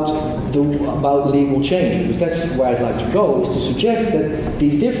about legal change, because that's where I'd like to go, is to suggest that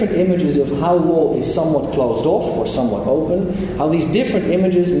these different images of how law is somewhat closed off or somewhat open, how these different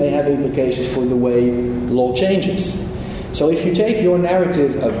images may have implications for the way law changes. So if you take your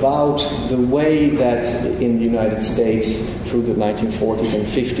narrative about the way that in the United States through the 1940s and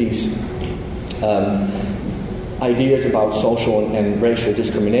 50s, ideas about social and racial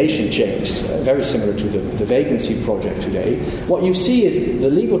discrimination changed, very similar to the vacancy project today. What you see is the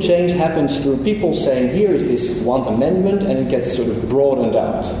legal change happens through people saying, here is this one amendment, and it gets sort of broadened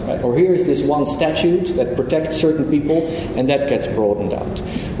out, right? Or here is this one statute that protects certain people, and that gets broadened out.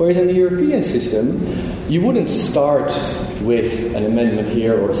 Whereas in the European system, you wouldn't start with an amendment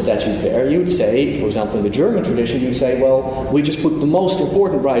here or a statute there. You'd say, for example, in the German tradition, you'd say, well, we just put the most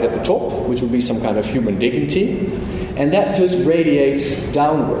important right at the top, which would be some kind of human dignity, and that just radiates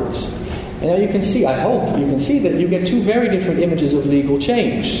downwards. And now you can see, I hope, you can see that you get two very different images of legal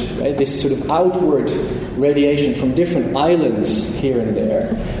change, right? This sort of outward radiation from different islands here and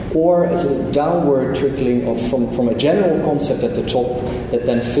there, or a sort of downward trickling from a general concept at the top that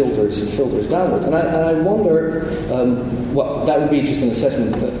then filters downwards. And I wonder, well, that would be just a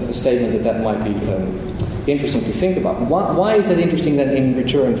statement that might be interesting to think about. Why is that interesting then in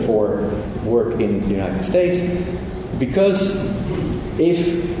return for work in the United States? Because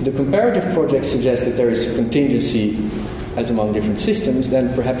if the comparative project suggests that there is contingency as among different systems,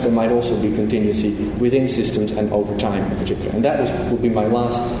 then perhaps there might also be contingency within systems and over time in particular. And that would be my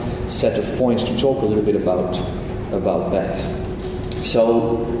last set of points to talk a little bit about that.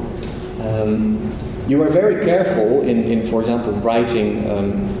 So you are very careful in for example, writing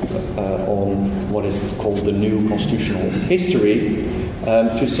on what is called the new constitutional history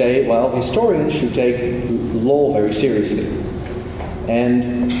to say, well, historians should take law very seriously. And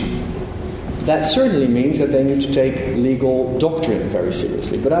that certainly means that they need to take legal doctrine very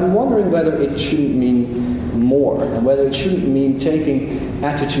seriously. But I'm wondering whether it shouldn't mean more, and whether it shouldn't mean taking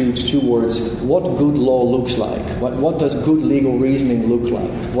attitudes towards what good law looks like. What does good legal reasoning look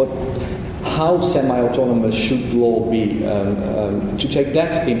like? How semi-autonomous should law be? To take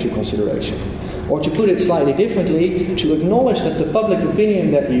that into consideration. Or to put it slightly differently, to acknowledge that the public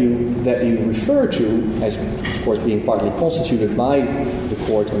opinion that you refer to, as of course being partly constituted by the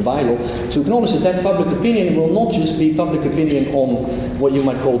court and by law, to acknowledge that public opinion will not just be public opinion on what you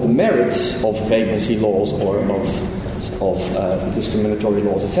might call the merits of vacancy laws or of discriminatory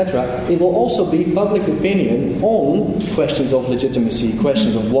laws, etc. It will also be public opinion on questions of legitimacy,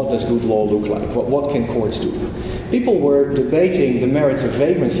 questions of what does good law look like, what can courts do. People were debating the merits of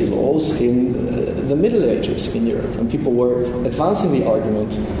vagrancy laws in the Middle Ages in Europe, and people were advancing the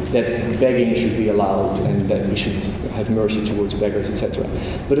argument that begging should be allowed and that we should have mercy towards beggars, etc.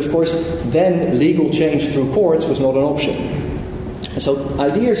 But of course, then legal change through courts was not an option. So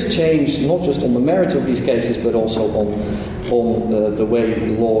ideas change not just on the merits of these cases, but also on the way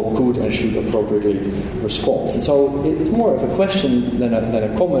law could and should appropriately respond. And so it's more of a question than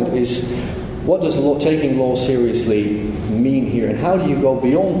a comment is, what does taking law seriously mean here? And how do you go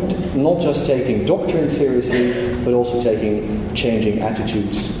beyond not just taking doctrine seriously, but also taking changing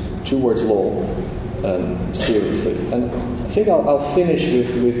attitudes towards law seriously? And I think I'll finish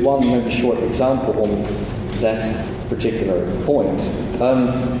with one maybe short example on that particular point.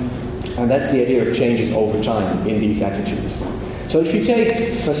 And that's the idea of changes over time in these attitudes. So if you take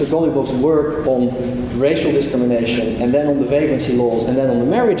Professor Golubov's work on racial discrimination, and then on the vagrancy laws, and then on the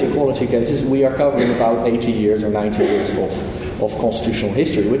marriage equality cases, we are covering about 80 years or 90 years of constitutional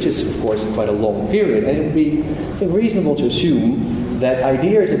history, which is, of course, quite a long period. And it would be, I think, reasonable to assume that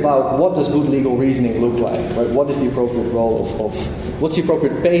ideas about what does good legal reasoning look like, right? What is the appropriate role of what's the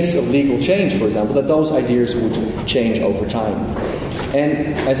appropriate pace of legal change, for example, that those ideas would change over time.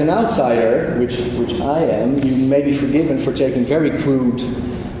 And as an outsider, which I am, you may be forgiven for taking very crude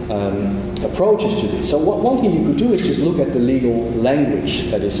approaches to this. So one thing you could do is just look at the legal language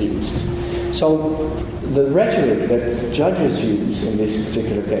that is used. So the rhetoric that judges use in this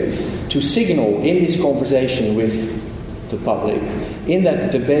particular case to signal in this conversation with the public, in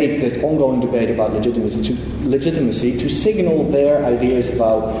that debate, that ongoing debate about legitimacy, to signal their ideas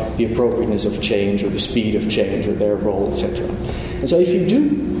about the appropriateness of change or the speed of change or their role, etc. And so if you do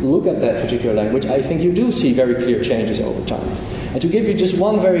look at that particular language, I think you do see very clear changes over time. And to give you just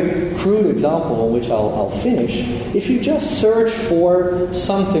one very crude example on which I'll finish, if you just search for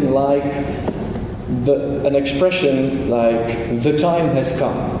something like an expression like "the time has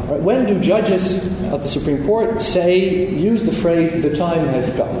come." Right? When do judges of the Supreme Court use the phrase "the time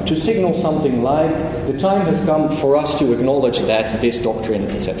has come" to signal something like "the time has come for us to acknowledge that this doctrine,"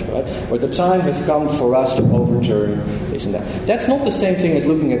 etc., right? Or "the time has come for us to overturn this and that"? That's not the same thing as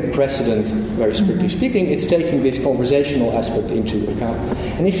looking at precedent, very strictly speaking. It's taking this conversational aspect into account.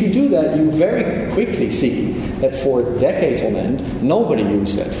 And if you do that, you very quickly see that for decades on end, nobody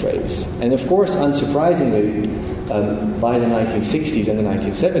used that phrase. And of course, unsurprisingly, by the 1960s and the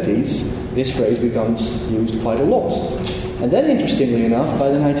 1970s, this phrase becomes used quite a lot. And then, interestingly enough, by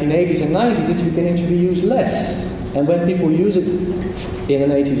the 1980s and 90s, it's beginning to be used less. And when people use it in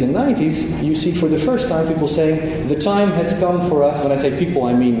the 80s and 90s, you see for the first time people saying, "the time has come for us." When I say people,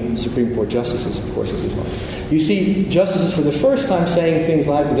 I mean Supreme Court justices, of course, at this point. You see justices for the first time saying things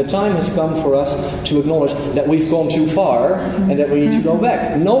like, "the time has come for us to acknowledge that we've gone too far and that we need to go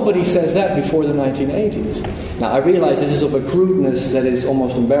back." Nobody says that before the 1980s. Now, I realize this is of a crudeness that is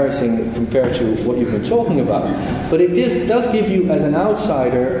almost embarrassing compared to what you've been talking about, but it does give you, as an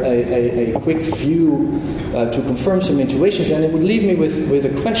outsider, a quick view to confirm some intuitions, and it would leave me with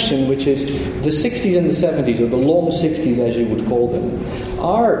a question, which is, the 60s and the 70s, or the long 60s as you would call them,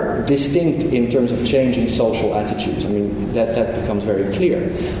 are distinct in terms of changing social attitudes. I mean, that becomes very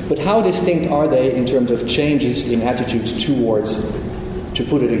clear. But how distinct are they in terms of changes in attitudes towards, to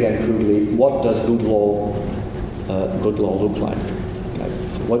put it again crudely, what does good law look like?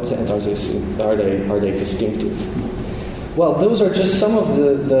 What are they distinctive? Well, those are just some of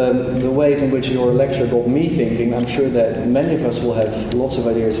the ways in which your lecture got me thinking. I'm sure that many of us will have lots of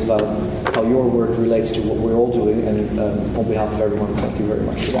ideas about how your work relates to what we're all doing. And on behalf of everyone, thank you very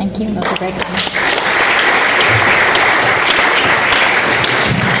much for that. Thank you. Those are great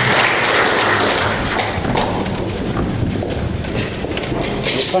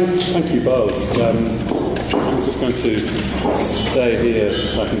comments. Thank you both. I'm just going to stay here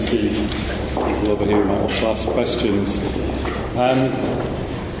so I can see people over here who might want to ask questions.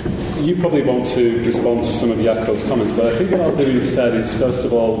 You probably want to respond to some of Jako's comments, but I think what I'll do instead is, first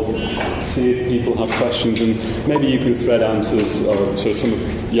of all, see if people have questions, and maybe you can thread answers to some of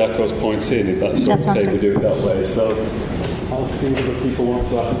Jako's points in, if that's okay, we do it that way. So I'll see whether people want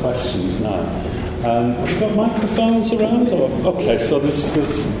to ask questions now. Have you got microphones around? Okay, so there's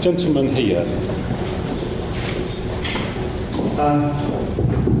a gentleman here.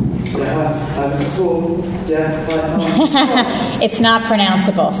 It's not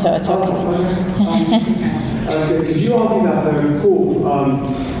pronounceable, so it's okay. Could you argue that the court,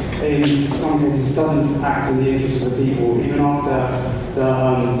 in some cases, doesn't act in the interest of the people, even after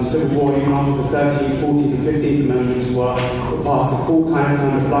the Civil War, even after the 13th, 14th, and 15th Amendments were passed? The court kind of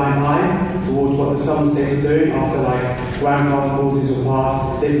turned a blind eye towards what the Southern states were doing after, grandfather clauses were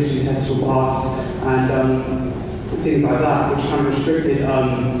passed, literacy tests were passed, and things like that, which kind of restricted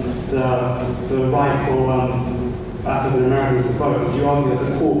the right for African Americans to vote. Would you argue that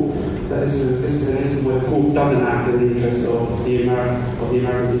the court, that this is an instance where the court doesn't act in the interest of the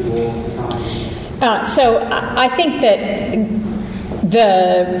American people or society? So I think that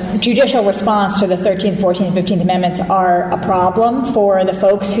the judicial response to the 13th, 14th, and 15th Amendments are a problem for the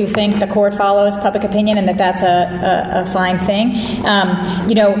folks who think the court follows public opinion and that that's a fine thing.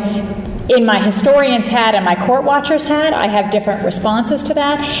 In my historian's hat and my court watcher's hat, I have different responses to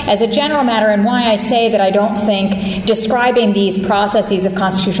that. As a general matter, and why I say that I don't think describing these processes of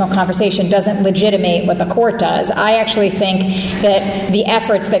constitutional conversation doesn't legitimate what the court does, I actually think that the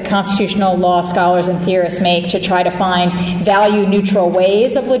efforts that constitutional law scholars and theorists make to try to find value-neutral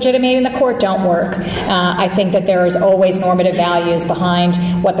ways of legitimating the court don't work. I think that there is always normative values behind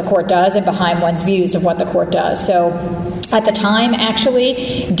what the court does and behind one's views of what the court does. So at the time,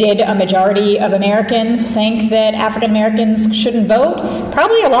 actually, did a majority of Americans think that African Americans shouldn't vote?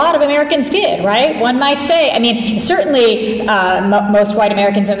 Probably a lot of Americans did, right? One might say. I mean, certainly most white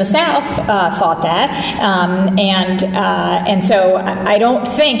Americans in the South thought that, and so I don't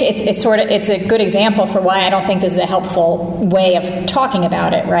think it's a good example for why I don't think this is a helpful way of talking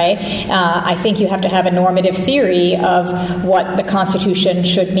about it, right? I think you have to have a normative theory of what the Constitution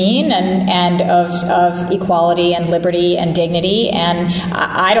should mean and of equality and liberty and dignity. And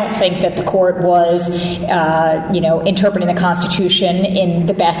I don't think that the court was, interpreting the Constitution in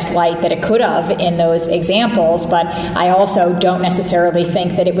the best light that it could have in those examples. But I also don't necessarily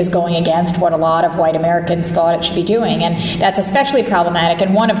think that it was going against what a lot of white Americans thought it should be doing. And that's especially problematic.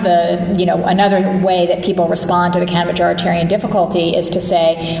 And one of the, another way that people respond to the counter-majoritarian difficulty is to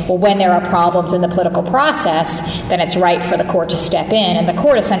say, well, when there are problems in the political process, then it's right for the court to step in. And the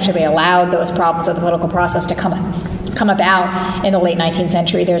court essentially allowed those problems of the political process to come about in the late 19th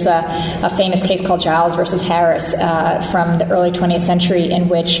century. There's a famous case called Giles versus Harris from the early 20th century in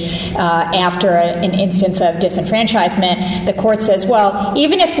which after an instance of disenfranchisement, the court says, well,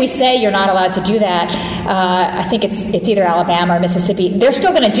 even if we say you're not allowed to do that, I think it's either Alabama or Mississippi, they're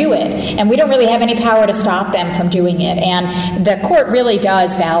still going to do it, and we don't really have any power to stop them from doing it. And the court really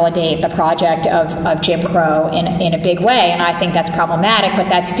does validate the project of Jim Crow in a big way, and I think that's problematic, but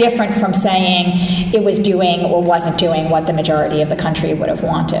that's different from saying it was doing or wasn't doing what the majority of the country would have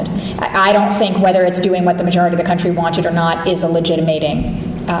wanted. I don't think whether it's doing what the majority of the country wanted or not is a legitimating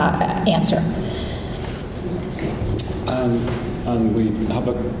answer. And we have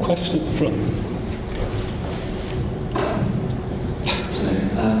a question from.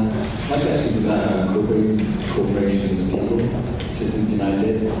 My question is about corporations, people, Citizens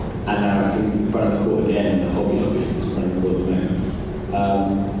United, and now it's in front of the court again, the hobby lobby is in front of the court at the moment.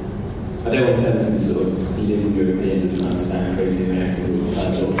 I don't want to tell them sort of liberal Europeans and understand crazy American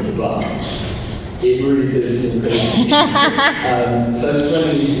but it really does seem crazy. So I was just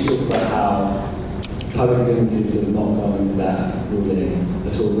wondering if you could talk about how Republicans seem to have not gone into that ruling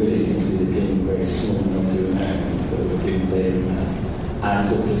at all. Really, it seems to be being very small not to Americans that would be in favour of that. And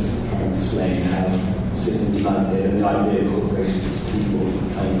sort of just trying to explain how Citizens United and the idea of corporations as people is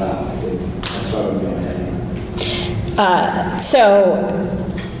coming about, because as far as my head.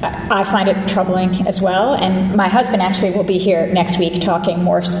 I find it troubling as well, and my husband actually will be here next week talking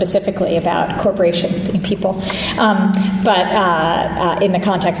more specifically about corporations being people, but in the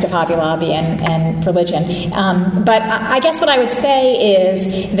context of Hobby Lobby and religion. But I guess what I would say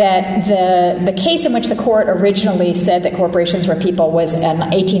is that the case in which the court originally said that corporations were people was an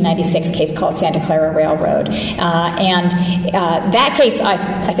 1896 case called Santa Clara Railroad, and that case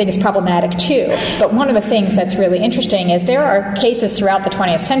I think is problematic too. But one of the things that's really interesting is there are cases throughout the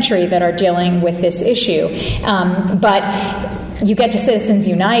 20th century that are dealing with this issue. But you get to Citizens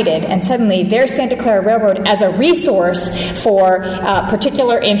United, and suddenly there's Santa Clara Railroad as a resource for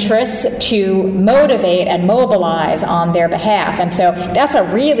particular interests to motivate and mobilize on their behalf. And so that's a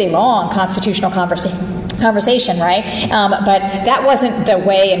really long constitutional conversation, right? But that wasn't the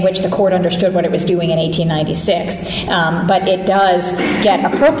way in which the court understood what it was doing in 1896. But it does get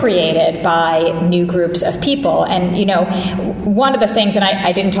appropriated by new groups of people. And, one of the things, and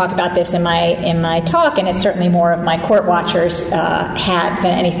I didn't talk about this in my talk, and it's certainly more of my court watchers' hat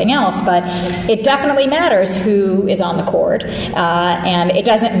than anything else, but it definitely matters who is on the court. And it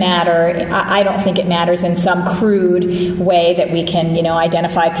doesn't matter, I don't think it matters in some crude way that we can,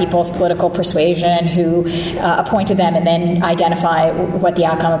 identify people's political persuasion, who appointed them, and then identify what the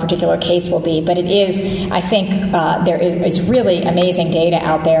outcome of a particular case will be. But it is, I think, there is really amazing data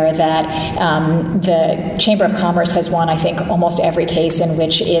out there that the Chamber of Commerce has won, I think, almost every case in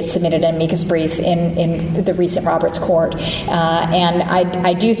which it submitted an amicus brief in the recent Roberts Court. And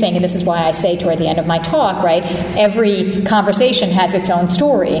I do think, and this is why I say toward the end of my talk, right, every conversation has its own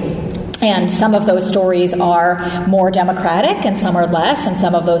story. And some of those stories are more democratic and some are less, and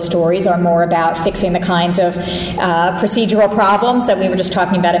some of those stories are more about fixing the kinds of procedural problems that we were just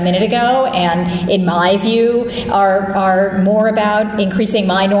talking about a minute ago, and in my view are more about increasing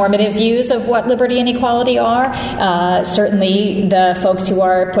my normative views of what liberty and equality are. Certainly the folks who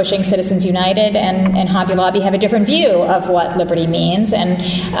are pushing Citizens United and Hobby Lobby have a different view of what liberty means, and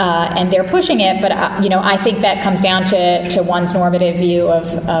they're pushing it, but I think that comes down to one's normative view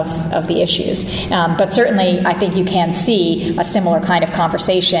of the issues. But certainly, I think you can see a similar kind of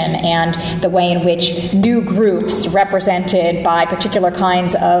conversation, and the way in which new groups represented by particular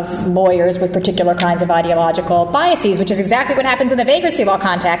kinds of lawyers with particular kinds of ideological biases, which is exactly what happens in the vagrancy law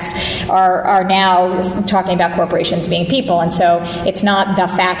context, are now talking about corporations being people. And so it's not the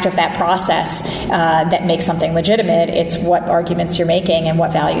fact of that process that makes something legitimate. It's what arguments you're making and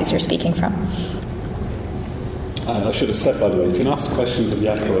what values you're speaking from. I should have said, by the way, you can ask questions of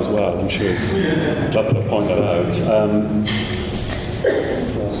Jaakko as well. I'm sure he's glad that I pointed out.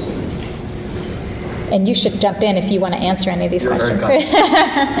 And you should jump in if you want to answer any of these questions. Fine,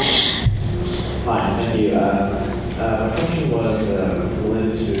 thank you. My question was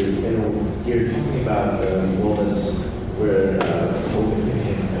related to, you're talking about laws where open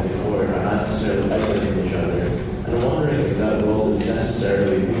thinking and the court are not necessarily isolating each other. And I'm wondering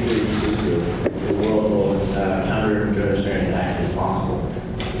necessarily mutually exclusive, the world of counter-jurisdictional action is possible.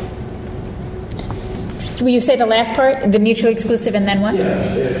 Will you say the last part, the mutually exclusive, and then what? Yeah,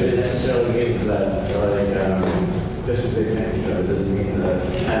 it necessarily means that, just as they connect each other, doesn't mean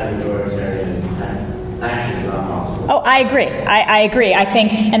that counter-jurisdictional action is not possible. Oh, I agree. I agree. I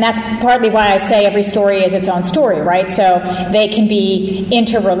think, and that's partly why I say every story is its own story, right? So they can be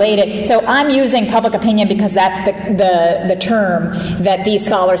interrelated. So I'm using public opinion because that's the term that these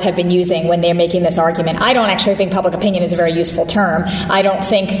scholars have been using when they're making this argument. I don't actually think public opinion is a very useful term. I don't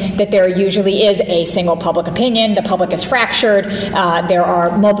think that there usually is a single public opinion. The public is fractured. There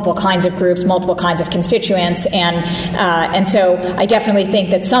are multiple kinds of groups, multiple kinds of constituents, and so I definitely think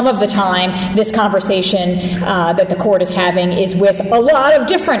that some of the time this conversation that the court is having is with a lot of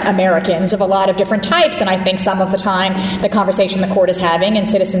different Americans of a lot of different types, and I think some of the time the conversation the court is having in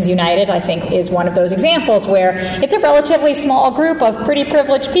Citizens United, I think, is one of those examples where it's a relatively small group of pretty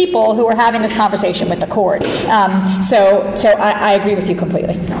privileged people who are having this conversation with the court. So I agree with you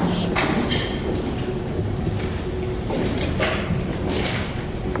completely.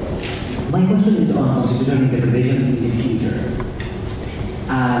 My question is on constitutional interpretation in the future.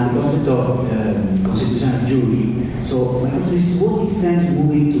 And the concept of constitutional jury. So my question is, what extent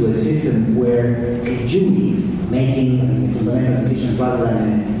moving to a system where a jury making fundamental decisions rather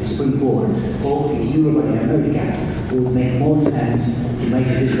than the Supreme Court, both in Europe and in America, would make more sense to make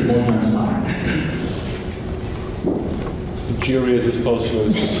the system more transparent? Jury as opposed to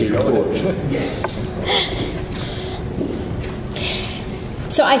a Supreme Court. Yes.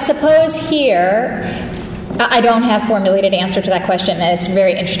 So I suppose here, I don't have a formulated answer to that question, and it's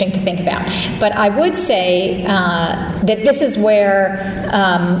very interesting to think about. But I would say that this is where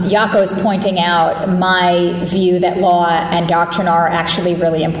Jaco's pointing out my view that law and doctrine are actually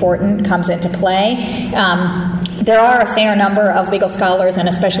really important comes into play. There are a fair number of legal scholars, and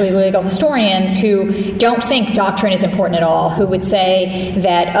especially legal historians, who don't think doctrine is important at all, who would say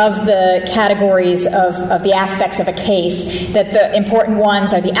that of the categories of the aspects of a case, that the important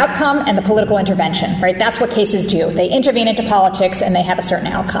ones are the outcome and the political intervention, right? That's what cases do. They intervene into politics and they have a certain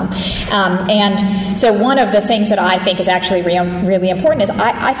outcome. And so one of the things that I think is actually really important is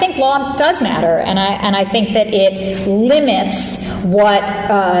I think law does matter, and I think that it limits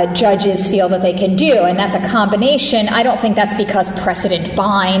what judges feel that they can do, and that's a combination. I don't think that's because precedent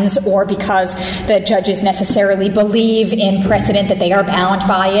binds or because the judges necessarily believe in precedent that they are bound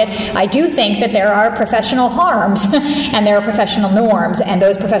by it. I do think that there are professional harms and there are professional norms, and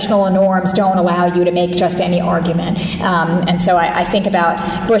those professional norms don't allow you to make just any argument. And so I think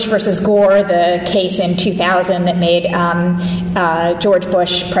about Bush versus Gore, the case in 2000 that made George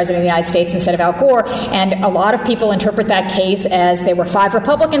Bush president of the United States instead of Al Gore, and a lot of people interpret that case as there were 5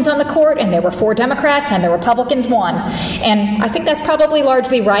 Republicans on the court and there were 4 Democrats and the Republicans won. And I think that's probably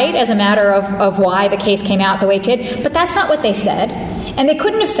largely right as a matter of why the case came out the way it did, but that's not what they said. And they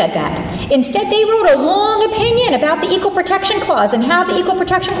couldn't have said that. Instead, they wrote a long opinion about the Equal Protection Clause and how the Equal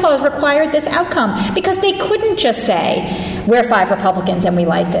Protection Clause required this outcome, because they couldn't just say, we're 5 Republicans and we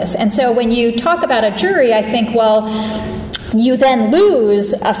like this. And so when you talk about a jury, I think, well, you then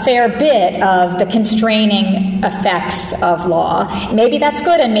lose a fair bit of the constraining effects of law. Maybe that's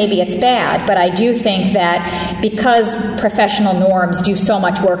good and maybe it's bad, but I do think that because professional norms do so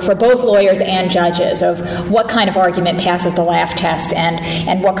much work for both lawyers and judges of what kind of argument passes the laugh test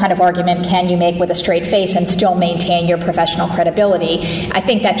and what kind of argument can you make with a straight face and still maintain your professional credibility, I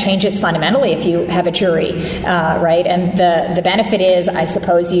think that changes fundamentally if you have a jury, right? And the benefit is, I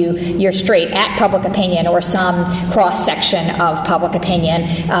suppose, you're straight at public opinion or some cross-section of public opinion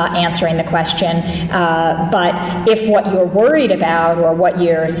answering the question. But if what you're worried about or what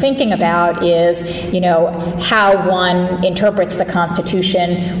you're thinking about is, how one interprets the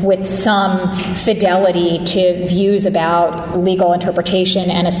Constitution with some fidelity to views about legal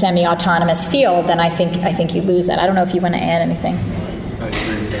interpretation and a semi-autonomous field, then I think you lose that. I don't know if you want to add anything. I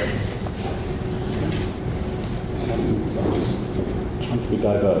agree with that. Trying to be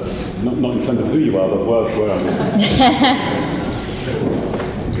diverse, not in terms of who you are, but where I'm at.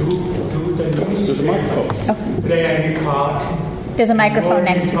 There's a microphone. Play any part. There's a microphone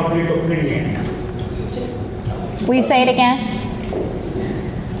next to you. Public opinion. Will you say it again?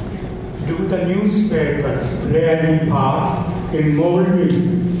 Do the newspapers play any part in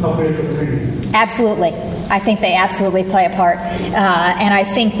molding public opinion? Absolutely. I think they absolutely play a part. And I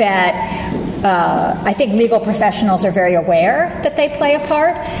think that I think legal professionals are very aware that they play a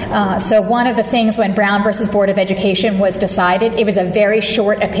part. So one of the things when Brown versus Board of Education was decided, it was a very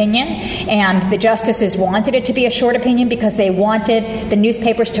short opinion, and the justices wanted it to be a short opinion because they wanted the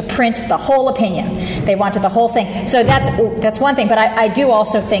newspapers to print the whole opinion. They wanted the whole thing. So that's one thing, but I do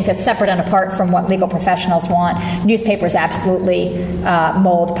also think that separate and apart from what legal professionals want, newspapers absolutely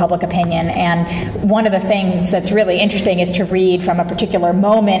mold public opinion. And one of the things that's really interesting is to read from a particular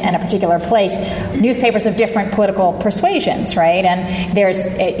moment and a particular place newspapers of different political persuasions, right? And there's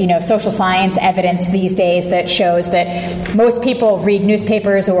social science evidence these days that shows that most people read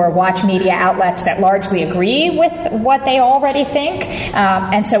newspapers or watch media outlets that largely agree with what they already think.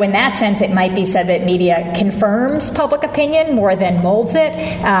 And so in that sense, it might be said that media confirms public opinion more than molds it.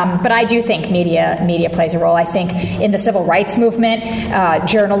 But I do think media plays a role. I think in the civil rights movement,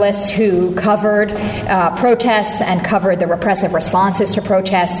 journalists who covered protests and covered the repressive responses to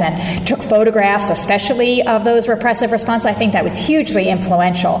protests and took photographs, especially of those repressive responses, I think that was hugely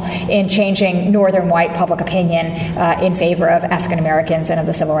influential in changing northern white public opinion in favor of African Americans and of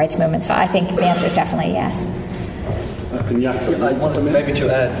the civil rights movement. So I think the answer is definitely yes. I want maybe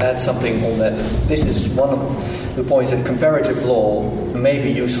to add something on that. This is one of the points that comparative law may be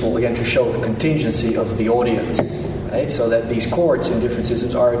useful, again, to show the contingency of the audience, right? So that these courts in different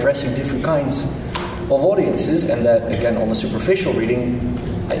systems are addressing different kinds of audiences, and that, again, on a superficial reading,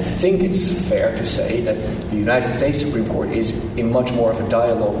 I think it's fair to say that the United States Supreme Court is in much more of a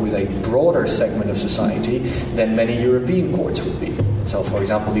dialogue with a broader segment of society than many European courts would be. So, for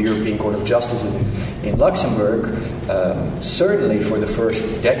example, the European Court of Justice in Luxembourg, certainly for the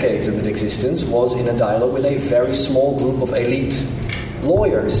first decades of its existence, was in a dialogue with a very small group of elite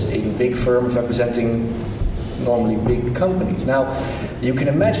lawyers in big firms representing normally big companies. Now, you can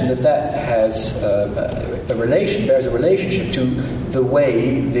imagine that has bears a relationship to the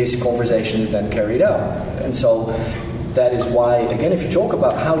way this conversation is then carried out. And so that is why, again, if you talk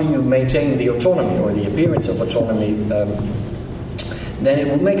about how do you maintain the autonomy or the appearance of autonomy, then it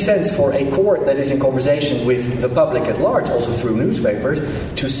would make sense for a court that is in conversation with the public at large, also through newspapers,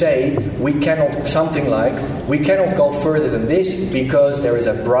 to say we cannot go further than this because there is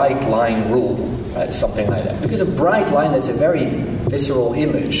a bright line rule, right? Something like that. Because a bright line, that's a very visceral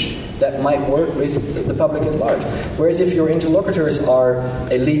image that might work with the public at large. Whereas if your interlocutors are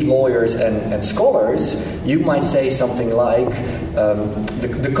elite lawyers and scholars, you might say something like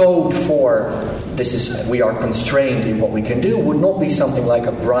the code for we are constrained in what we can do would not be something like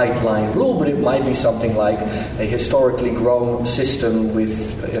a bright line rule, but it might be something like a historically grown system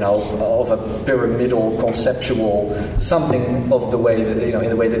with, of a pyramidal conceptual, something of the way that, in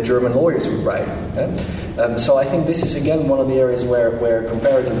the way that German lawyers would write. So I think this is again one of the areas where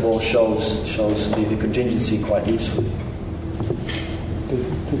comparative law shows the contingency quite useful.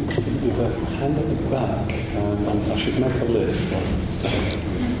 There's a hand at the back. I should make a list.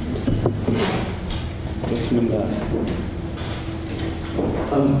 Gentleman there.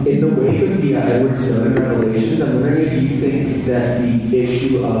 In the wake of the Edward Snowden revelations, I'm wondering if you think that the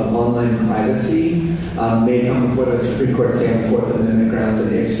issue of online privacy may come before the Supreme Court, say, on the Fourth Amendment grounds,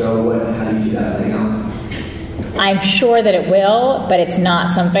 and if so, how do you see that playing out? I'm sure that it will, but it's not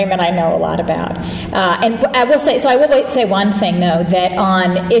something that I know a lot about. And I will say one thing, though, that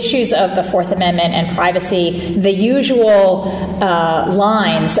on issues of the Fourth Amendment and privacy, the usual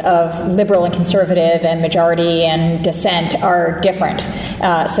lines of liberal and conservative and majority and dissent are different.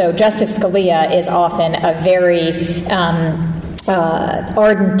 So Justice Scalia is often a very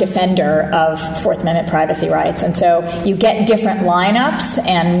ardent defender of Fourth Amendment privacy rights, and so you get different lineups,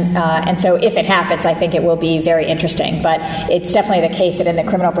 and so if it happens, I think it will be very interesting. But it's definitely the case that in the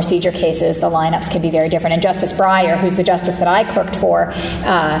criminal procedure cases, the lineups can be very different. And Justice Breyer, who's the justice that I clerked for,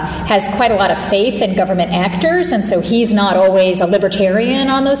 has quite a lot of faith in government actors, and so he's not always a libertarian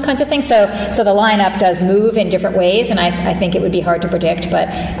on those kinds of things. So the lineup does move in different ways, and I think it would be hard to predict, but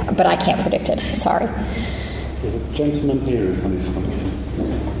I can't predict it. Sorry. There's a gentleman here who can do something.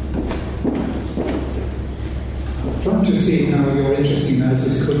 I'm trying to see how your interesting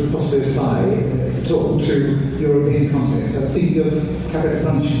analysis could possibly apply, if at all, to European context. I was thinking of capital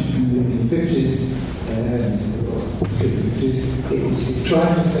punishment in the 50s and 50s. It's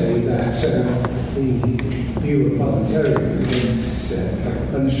trying to say that the view of parliamentarians against capital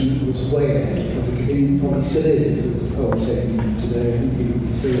punishment was way ahead of public opinion, probably still is. If it was a poll taken today, I think people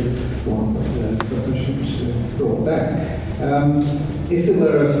would still want punishment brought back. If there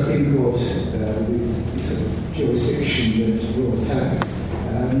were a Supreme Court with the sort of jurisdiction that yours has,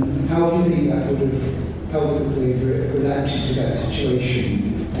 how do you think that would have reacted to that situation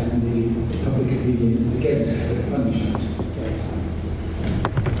and the public opinion against capital punishment at that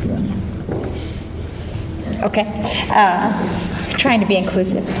time? Okay. Trying to be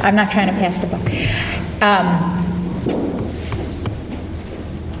inclusive. I'm not trying to pass the buck.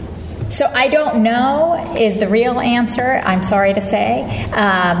 So I don't know is the real answer, I'm sorry to say.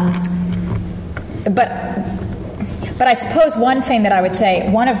 But I suppose one thing that I would say,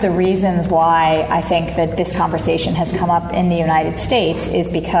 one of the reasons why I think that this conversation has come up in the United States is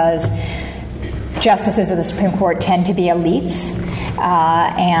because justices of the Supreme Court tend to be elites.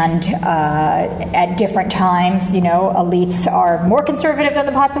 And at different times, elites are more conservative than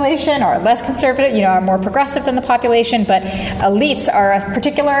the population or less conservative, are more progressive than the population, but elites are a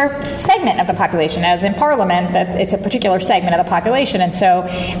particular segment of the population, as in Parliament, that it's a particular segment of the population. And so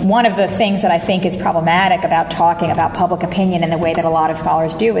one of the things that I think is problematic about talking about public opinion in the way that a lot of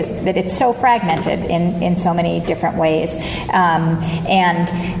scholars do is that it's so fragmented in so many different ways.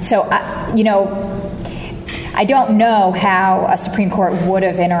 And so, I don't know how a Supreme Court would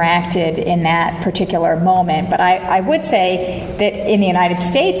have interacted in that particular moment, but I would say that in the United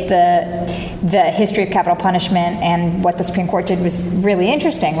States, the history of capital punishment and what the Supreme Court did was really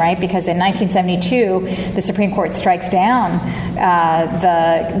interesting, right? Because in 1972, the Supreme Court strikes down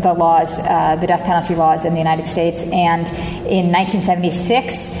the laws, the death penalty laws in the United States, and in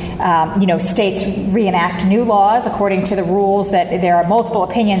 1976, states reenact new laws according to the rules that there are multiple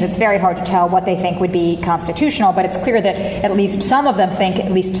opinions. It's very hard to tell what they think would be constitutional, but it's clear that at least some of them think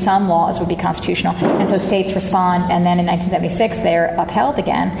at least some laws would be constitutional. And so states respond, and then in 1976, they're upheld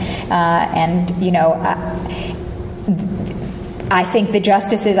again. I think the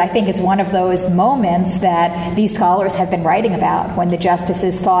justices, it's one of those moments that these scholars have been writing about, when the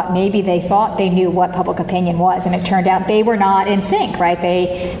justices thought they knew what public opinion was, and it turned out they were not in sync, right?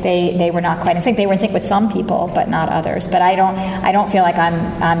 They were not quite in sync. They were in sync with some people, but not others. But I don't feel like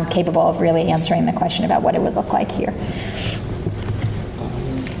I'm capable of really answering the question about what it would look like here.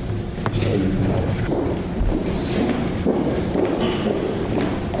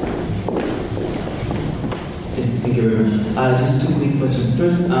 Thank you very much. Just two quick questions.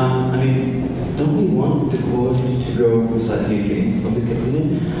 First, don't we want the court to go precisely against public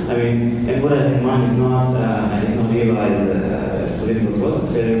opinion? And what I have in mind is not realized political process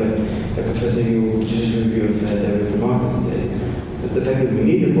failure, but Professor Yule's judicial review of David Marcus. The fact that we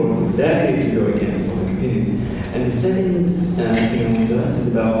need the court exactly to go against public opinion. And the second thing I want to ask is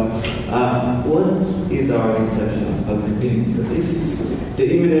about what is our conception of public opinion? Because if it's the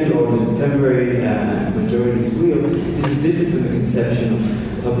imminent or the temporary majority's will, this is different from the conception of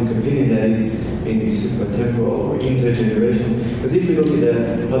public opinion that is maybe super-temporal or intergenerational. Because if we look at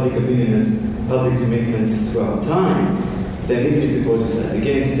the public opinion as public commitments throughout time, then even if the court decides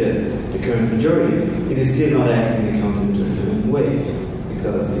against the current majority, it is still not acting in a counter-majoritarian way,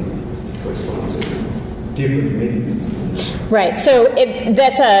 because it corresponds to deeper commitments. Right. So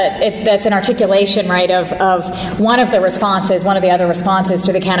that's an articulation, right, of one of the responses. One of the other responses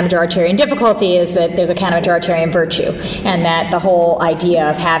to the counter-majoritarian difficulty is that there's a counter-majoritarian virtue, and that the whole idea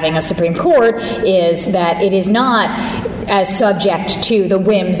of having a Supreme Court is that it is not as subject to the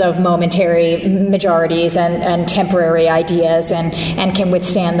whims of momentary majorities and temporary ideas, and can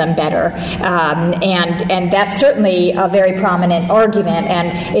withstand them better. And that's certainly a very prominent argument,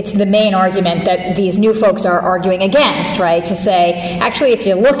 and it's the main argument that these new folks are arguing against, right? To say, actually, if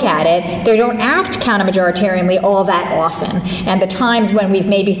you look at it, they don't act counter-majoritarianly all that often. And the times when we've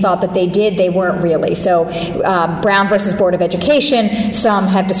maybe thought that they did, they weren't really. So Brown versus Board of Education, some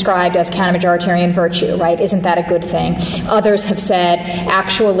have described as counter-majoritarian virtue, right? Isn't that a good thing? Others have said,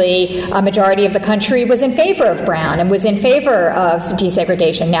 actually, a majority of the country was in favor of Brown and was in favor of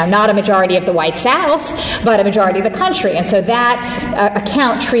desegregation. Now, not a majority of the white South, but a majority of the country. And so that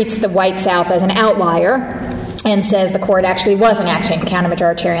account treats the white South as an outlier and says the court actually wasn't acting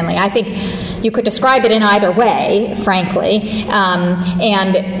counter-majoritarianly. I think you could describe it in either way, frankly. One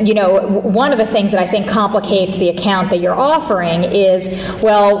of the things that I think complicates the account that you're offering is,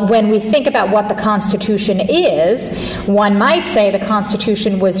 well, when we think about what the Constitution is, one might say the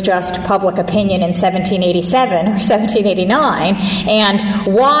Constitution was just public opinion in 1787 or 1789, and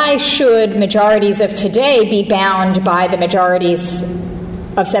why should majorities of today be bound by the majorities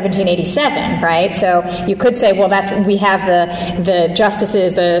of 1787, right? So you could say, well, we have the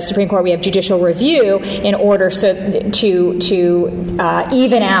justices, the Supreme Court, we have judicial review in order to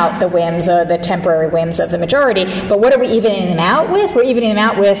even out the whims, the temporary whims of the majority. But what are we evening them out with? We're evening them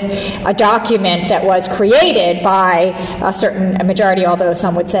out with a document that was created by a certain majority, although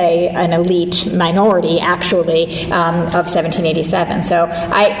some would say an elite minority, actually, of 1787. So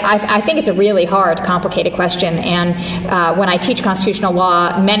I think it's a really hard, complicated question. And when I teach constitutional law,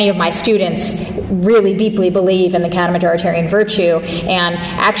 many of my students really deeply believe in the counter-majoritarian virtue. And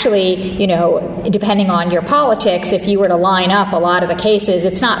actually, depending on your politics, if you were to line up a lot of the cases,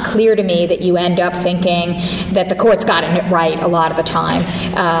 it's not clear to me that you end up thinking that the court's gotten it right a lot of the time.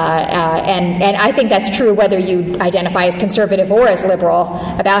 And I think that's true whether you identify as conservative or as liberal.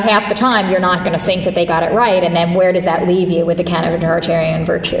 About half the time, you're not going to think that they got it right. And then where does that leave you with the counter-majoritarian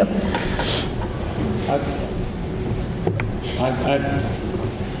virtue?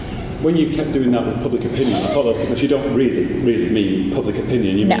 When you kept doing that with public opinion, I thought because you don't really mean public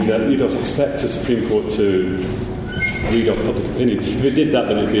opinion. You mean that you don't expect the Supreme Court to read off public opinion. If it did that,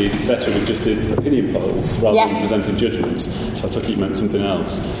 then it'd be better if it just did opinion polls rather than presenting judgments. So I took it meant something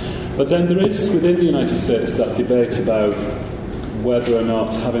else. But then there is, within the United States, that debate about whether or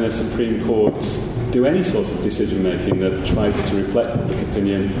not having a Supreme Court do any sort of decision-making that tries to reflect public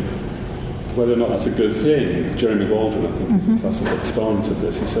opinion, whether or not that's a good thing. Jeremy Waldron, I think, is a classic exponent of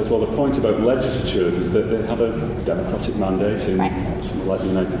this. He says, well, the point about legislatures is that they have a democratic mandate in somewhere like the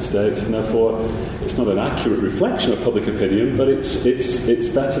United States, and therefore it's not an accurate reflection of public opinion, but it's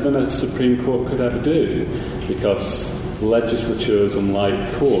better than a Supreme Court could ever do, because legislatures,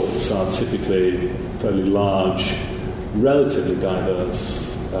 unlike courts, are typically fairly large, relatively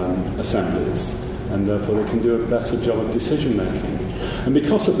diverse assemblies, and therefore they can do a better job of decision-making. And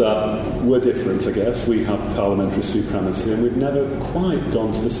because of that, we're different, I guess. We have parliamentary supremacy, and we've never quite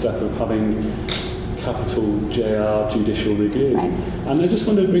gone to the step of having capital JR judicial review. Right. And I just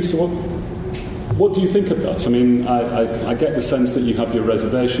wondered, Risa, what do you think of that? I mean, I get the sense that you have your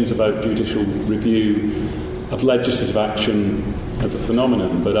reservations about judicial review of legislative action as a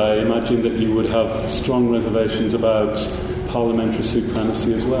phenomenon, but I imagine that you would have strong reservations about parliamentary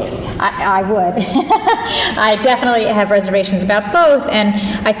supremacy as well. I would. I definitely have reservations about both, and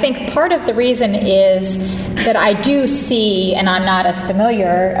I think part of the reason is that I do see, and I'm not as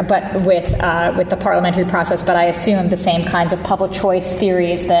familiar but with the parliamentary process, but I assume the same kinds of public choice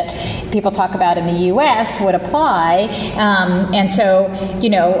theories that people talk about in the U.S. would apply, and so,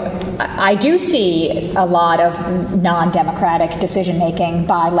 I do see a lot of non-democratic decision-making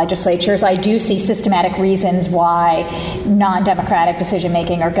by legislatures. I do see systematic reasons why non-democratic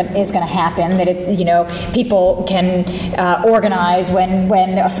decision-making is going to happen, that people can organize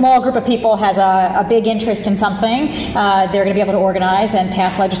when a small group of people has a big interest in something, they're going to be able to organize and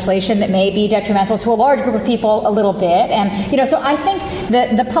pass legislation that may be detrimental to a large group of people a little bit. And, so I think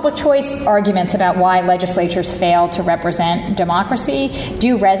the public choice arguments about why legislatures fail to represent democracy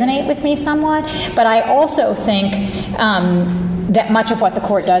do resonate with me somewhat, but I also think that much of what the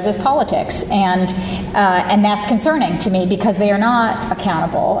court does is politics, and that's concerning to me because they are not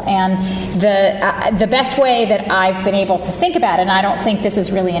accountable. And the best way that I've been able to think about it, and I don't think this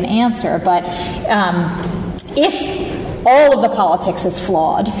is really an answer, but if all of the politics is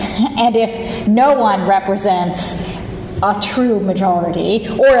flawed, and if no one represents a true majority,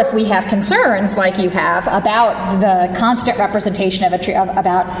 or if we have concerns like you have about the constant representation of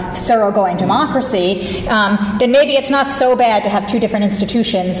about thoroughgoing democracy, then maybe it's not so bad to have two different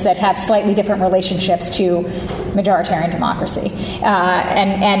institutions that have slightly different relationships to majoritarian democracy,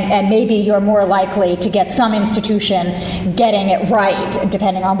 and maybe you're more likely to get some institution getting it right,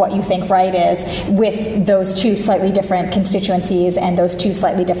 depending on what you think right is, with those two slightly different constituencies and those two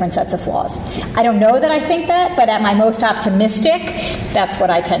slightly different sets of flaws. I don't know that I think that, but at my most optimistic, that's what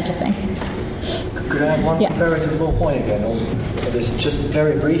I tend to think. Could I have one comparative little point again on this, just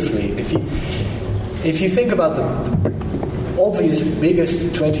very briefly? If you think about the obvious biggest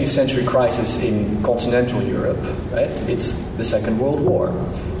 20th century crisis in continental Europe, right? It's the Second World War.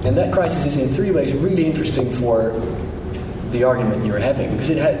 And that crisis is in three ways really interesting for the argument you're having, because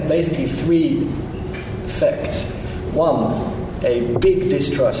it had basically three effects. One, a big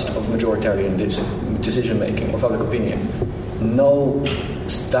distrust of majoritarian decision-making or public opinion. No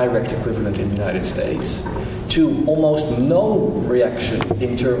direct equivalent in the United States. Two, almost no reaction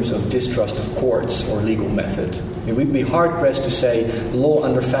in terms of distrust of courts or legal method. I mean, we'd be hard-pressed to say law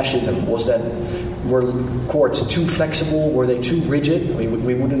under fascism, were courts too flexible? Were they too rigid? We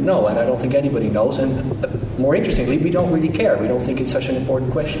wouldn't know, and I don't think anybody knows. And more interestingly, we don't really care. We don't think it's such an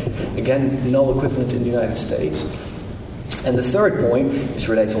important question. Again, no equivalent in the United States. And the third point, this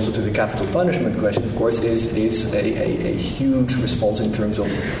relates also to the capital punishment question, of course, is a huge response in terms of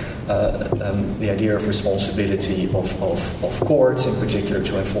the idea of responsibility of courts, in particular,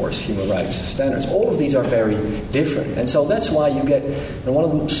 to enforce human rights standards. All of these are very different. And so that's why you get, and one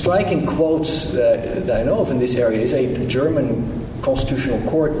of the striking quotes that I know of in this area is a German Constitutional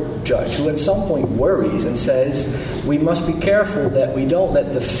Court judge who at some point worries and says we must be careful that we don't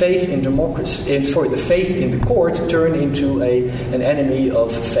let the faith in democracy, the faith in the court turn into an enemy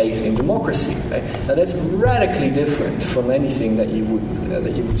of faith in democracy. Right? Now that's radically different from anything that you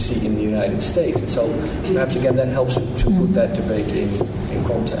would see in the United States. And so perhaps again that helps to put that debate in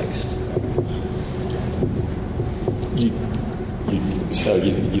context. So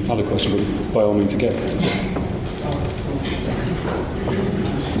you've had a question, but by all means again.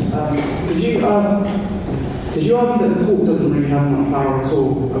 Could you argue that the court doesn't really have much power at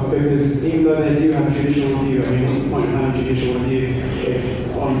all? Because even though they do have judicial review, I mean, what's the point of having judicial review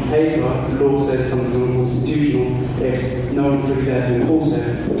if on paper the law says something's unconstitutional, if no one's really there to enforce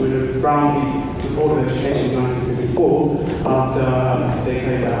it? With Brown v. the Board of Education in 1954, after they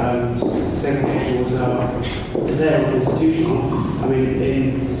claimed that segregation was declared unconstitutional, I mean,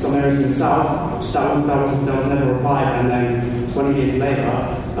 in some areas in the South, that was never applied, and then 20 years later,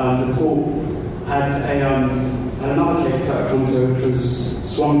 the court had another case that come to, which was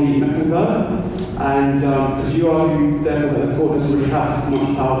Swan v. Mecklenburg, and could you argue, therefore, that the court doesn't really have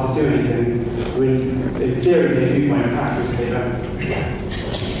much power to do anything? I mean, in theory, they do, but in practice, they don't.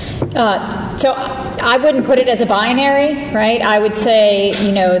 So I wouldn't put it as a binary, right? I would say,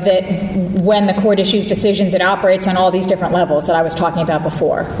 that when the court issues decisions, it operates on all these different levels that I was talking about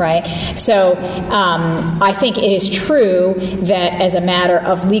before, right? So I think it is true that as a matter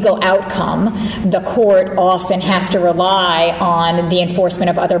of legal outcome, the court often has to rely on the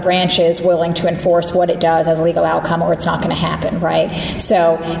enforcement of other branches willing to enforce what it does as a legal outcome, or it's not going to happen, right?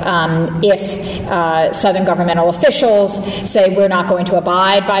 So if Southern governmental officials say we're not going to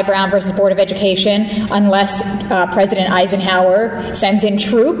abide by Brown versus Board of Education unless President Eisenhower sends in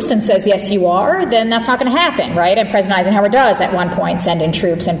troops and says, yes, you are, then that's not going to happen, right? And President Eisenhower does at one point send in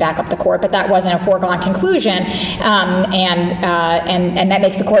troops and back up the court, but that wasn't a foregone conclusion, and that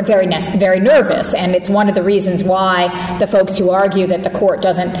makes the court very nervous. And it's one of the reasons why the folks who argue that the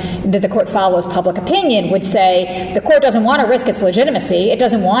court follows public opinion would say the court doesn't want to risk its legitimacy. It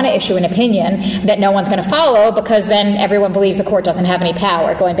doesn't want to issue an opinion that no one's going to follow, because then everyone believes the court doesn't have any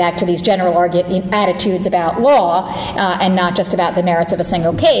power. Going back to these general attitudes about law and not just about the merits of a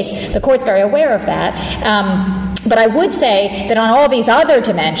single case, the court's very aware of that. But I would say that on all these other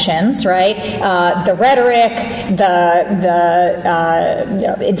dimensions, right, the rhetoric, the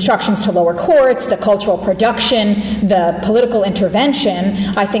instructions to lower courts, the cultural production, the political intervention,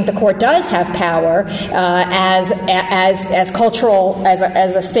 I think the court does have power as cultural, as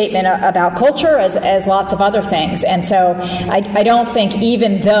a statement about culture, as lots of other things. And so I don't think,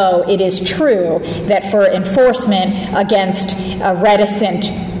 even though it is true that for enforcement against a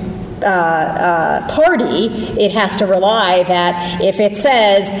reticent party, it has to rely that if it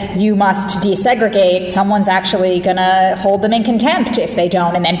says you must desegregate, someone's actually going to hold them in contempt if they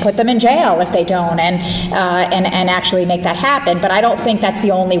don't, and then put them in jail if they don't, and actually make that happen. But I don't think that's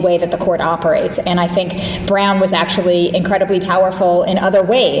the only way that the court operates. And I think Brown was actually incredibly powerful in other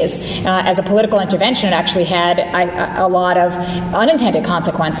ways. As a political intervention, it actually had a lot of unintended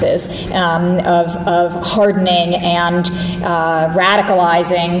consequences of hardening and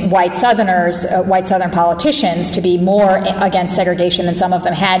radicalizing white Southern politicians to be more against segregation than some of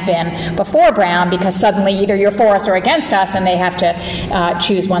them had been before Brown, because suddenly either you're for us or against us, and they have to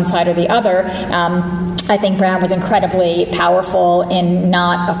choose one side or the other. I think Brown was incredibly powerful in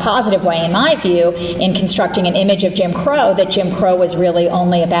not a positive way, in my view, in constructing an image of Jim Crow, that Jim Crow was really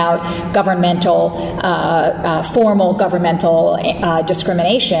only about formal governmental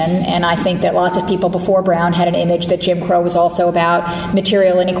discrimination. And I think that lots of people before Brown had an image that Jim Crow was also about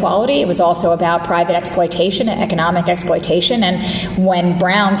material inequality. It was also about private exploitation, economic exploitation. And when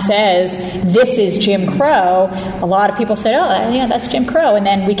Brown says, this is Jim Crow, a lot of people said, oh, yeah, that's Jim Crow, and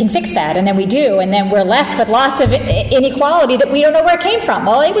then we can fix that, and then we do, and then we're left with lots of inequality that we don't know where it came from.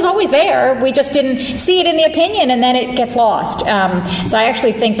 Well, it was always there. We just didn't see it in the opinion, and then it gets lost. So I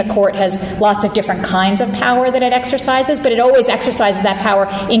actually think the court has lots of different kinds of power that it exercises, but it always exercises that power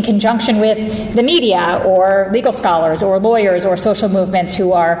in conjunction with the media or legal scholars or lawyers or social movements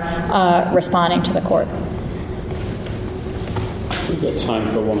who are responding to the court. We've got time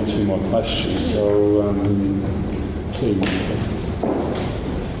for one or two more questions, so please.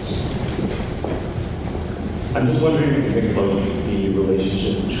 I'm just wondering if you think about the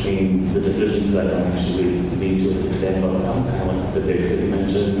relationship between the decisions that don't actually lead to a substantial outcome, kind of like the dates that you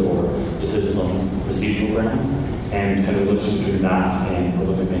mentioned, or decisions on procedural grounds, and kind of the relationship between that and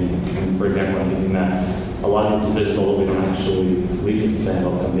public opinion. And for example, I'm thinking that a lot of these decisions, although they don't actually lead to a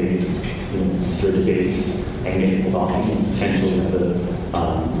substantial outcome, they stir debate and get people talking, and potentially have the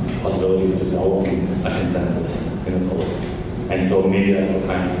possibility of developing a consensus in the public. And so maybe that's what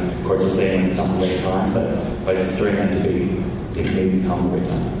kind of courts are saying when it's not the right time, but by stirring that debate, it may become the right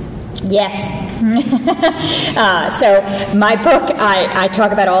time. Yes. So my book, I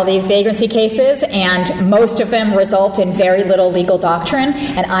talk about all these vagrancy cases, and most of them result in very little legal doctrine,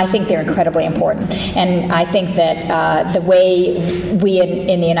 and I think they're incredibly important. And I think that the way we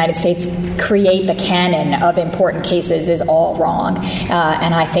in the United States create the canon of important cases is all wrong.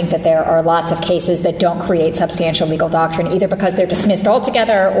 And I think that there are lots of cases that don't create substantial legal doctrine, either because they're dismissed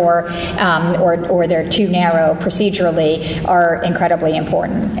altogether or they're too narrow procedurally, are incredibly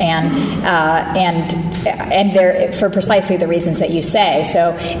important. And they're for precisely the reasons that you say.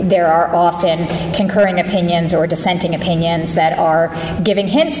 So there are often concurring opinions or dissenting opinions that are giving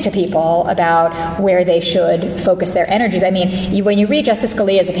hints to people about where they should focus their energies. I mean, when you read Justice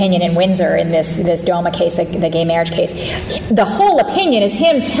Scalia's opinion in Windsor in this DOMA case, the gay marriage case, the whole opinion is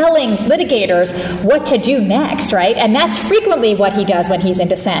him telling litigators what to do next, right? And that's frequently what he does when he's in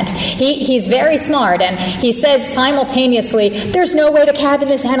dissent. He's very smart, and he says simultaneously, there's no way to cabin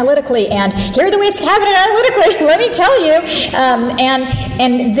this analytically, and here are the ways to cabin it analytically, let me tell you.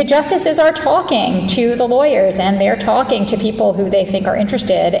 And the justices are talking to the lawyers, and they're talking to people who they think are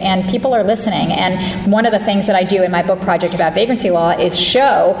interested, and people are listening. And one of the things that I do in my book project about vagrancy law is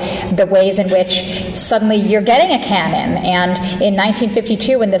show the ways in which suddenly you're getting a canon. And in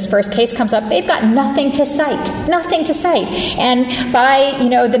 1952, when this first case comes up, they've got nothing to cite. And by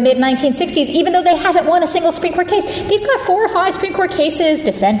the mid-1960s, even though they haven't won a single Supreme Court case, they've got 4 or 5 Supreme Court cases,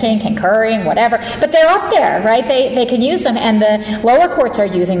 dissenting, concurring, whatever. But they're up there, right? They can use them, and the lower courts are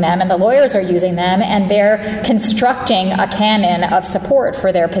using them, and the lawyers are using them, and they're constructing a canon of support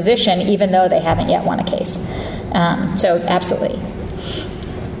for their position, even though they haven't yet won a case. So, absolutely.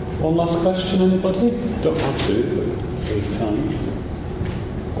 One last question, anybody? Don't have to, but there's time.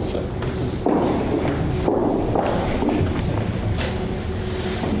 So.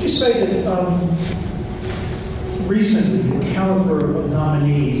 Would you say that recently the caliber of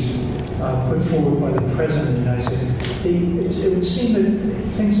nominees put forward by the President of the United States, it would seem that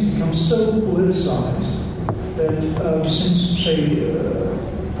things have become so politicized that since, say,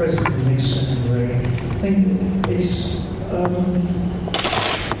 President Nixon and Reagan, I think it's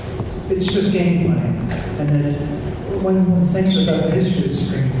just game playing. And that when one thinks about the history of the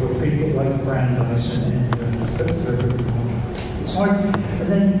Supreme Court, people like Brandeis and it's hard. And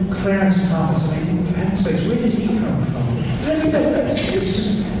then Clarence Thomas, I mean, for heaven's sakes, where did he come from?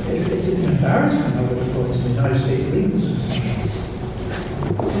 It's an embarrassment, I would have thought, to the United States legal system.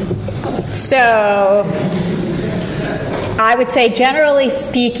 So, I would say, generally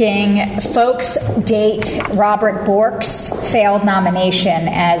speaking, folks date Robert Bork's failed nomination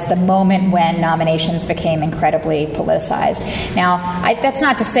as the moment when nominations became incredibly politicized. Now, that's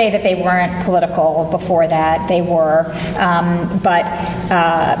not to say that they weren't political before that. They were, but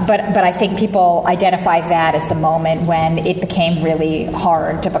I think people identified that as the moment when it became really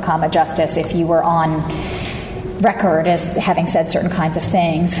hard to become a justice if you were on record as having said certain kinds of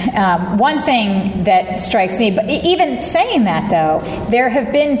things. One thing that strikes me, but even saying that, though, there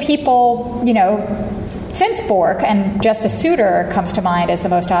have been people, since Bork, and Justice Souter comes to mind as the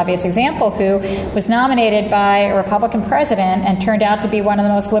most obvious example, who was nominated by a Republican president and turned out to be one of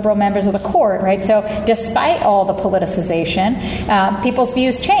the most liberal members of the court, right? So despite all the politicization, people's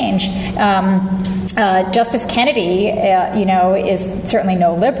views change. Justice Kennedy, is certainly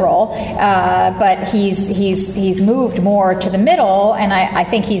no liberal, but he's moved more to the middle, and I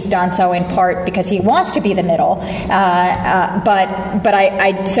think he's done so in part because he wants to be the middle. So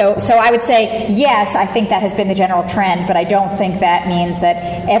I would say yes, I think that has been the general trend, but I don't think that means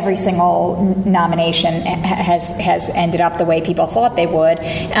that every single nomination has ended up the way people thought they would.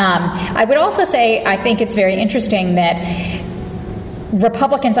 I would also say I think it's very interesting that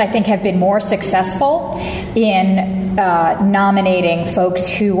Republicans, I think, have been more successful in nominating folks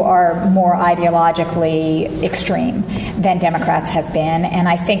who are more ideologically extreme than Democrats have been. And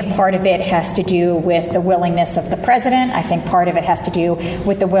I think part of it has to do with the willingness of the president. I think part of it has to do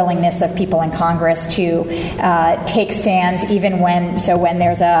with the willingness of people in Congress to take stands even when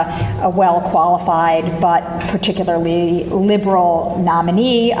there's a well-qualified but particularly liberal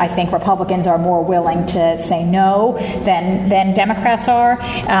nominee. I think Republicans are more willing to say no than Democrats Democrats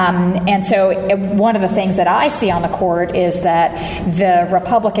are. And so one of the things that I see on the court is that the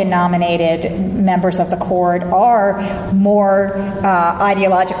Republican-nominated members of the court are more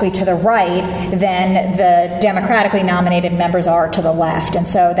ideologically to the right than the Democratically nominated members are to the left. And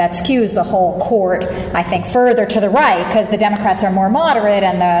so that skews the whole court, I think, further to the right because the Democrats are more moderate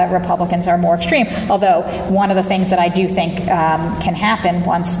and the Republicans are more extreme. Although one of the things that I do think can happen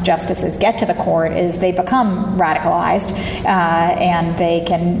once justices get to the court is they become radicalized and they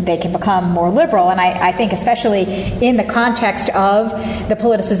can become more liberal. And I think especially in the context of the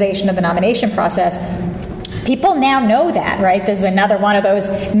politicization of the nomination process, people now know that, right? This is another one of those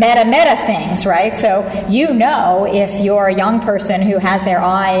meta things, right? So you know if you're a young person who has their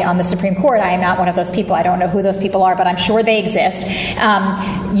eye on the Supreme Court, I am not one of those people, I don't know who those people are, but I'm sure they exist.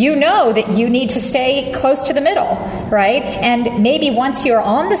 You know that you need to stay close to the middle, right? And maybe once you're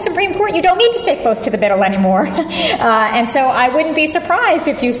on the Supreme Court, you don't need to stay close to the middle anymore. And so I wouldn't be surprised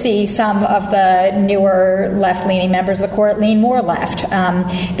if you see some of the newer left-leaning members of the court lean more left.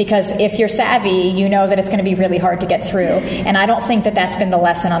 Because if you're savvy, you know that it's going to be really hard to get through. And I don't think that that's been the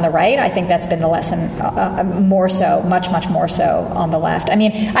lesson on the right. I think that's been the lesson more so, much more so on the left. I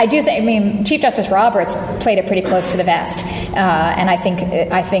mean, Chief Justice Roberts played it pretty close to the vest. And I think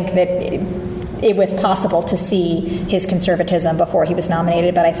that it was possible to see his conservatism before he was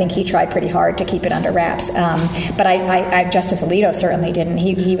nominated, but I think he tried pretty hard to keep it under wraps. But Justice Alito certainly didn't.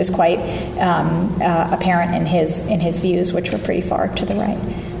 He was quite apparent in his views, which were pretty far to the right.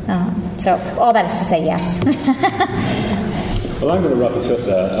 So all that is to say yes. Well, I'm going to wrap this up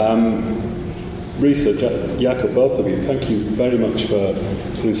there. Risa, Jakob, both of you, thank you very much for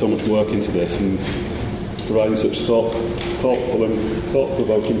putting so much work into this and providing such thoughtful and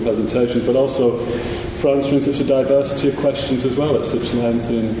thought-provoking presentations, but also for answering such a diversity of questions as well at such length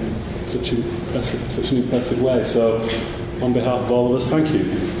and such an impressive way. So on behalf of all of us, thank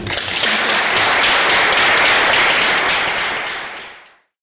you.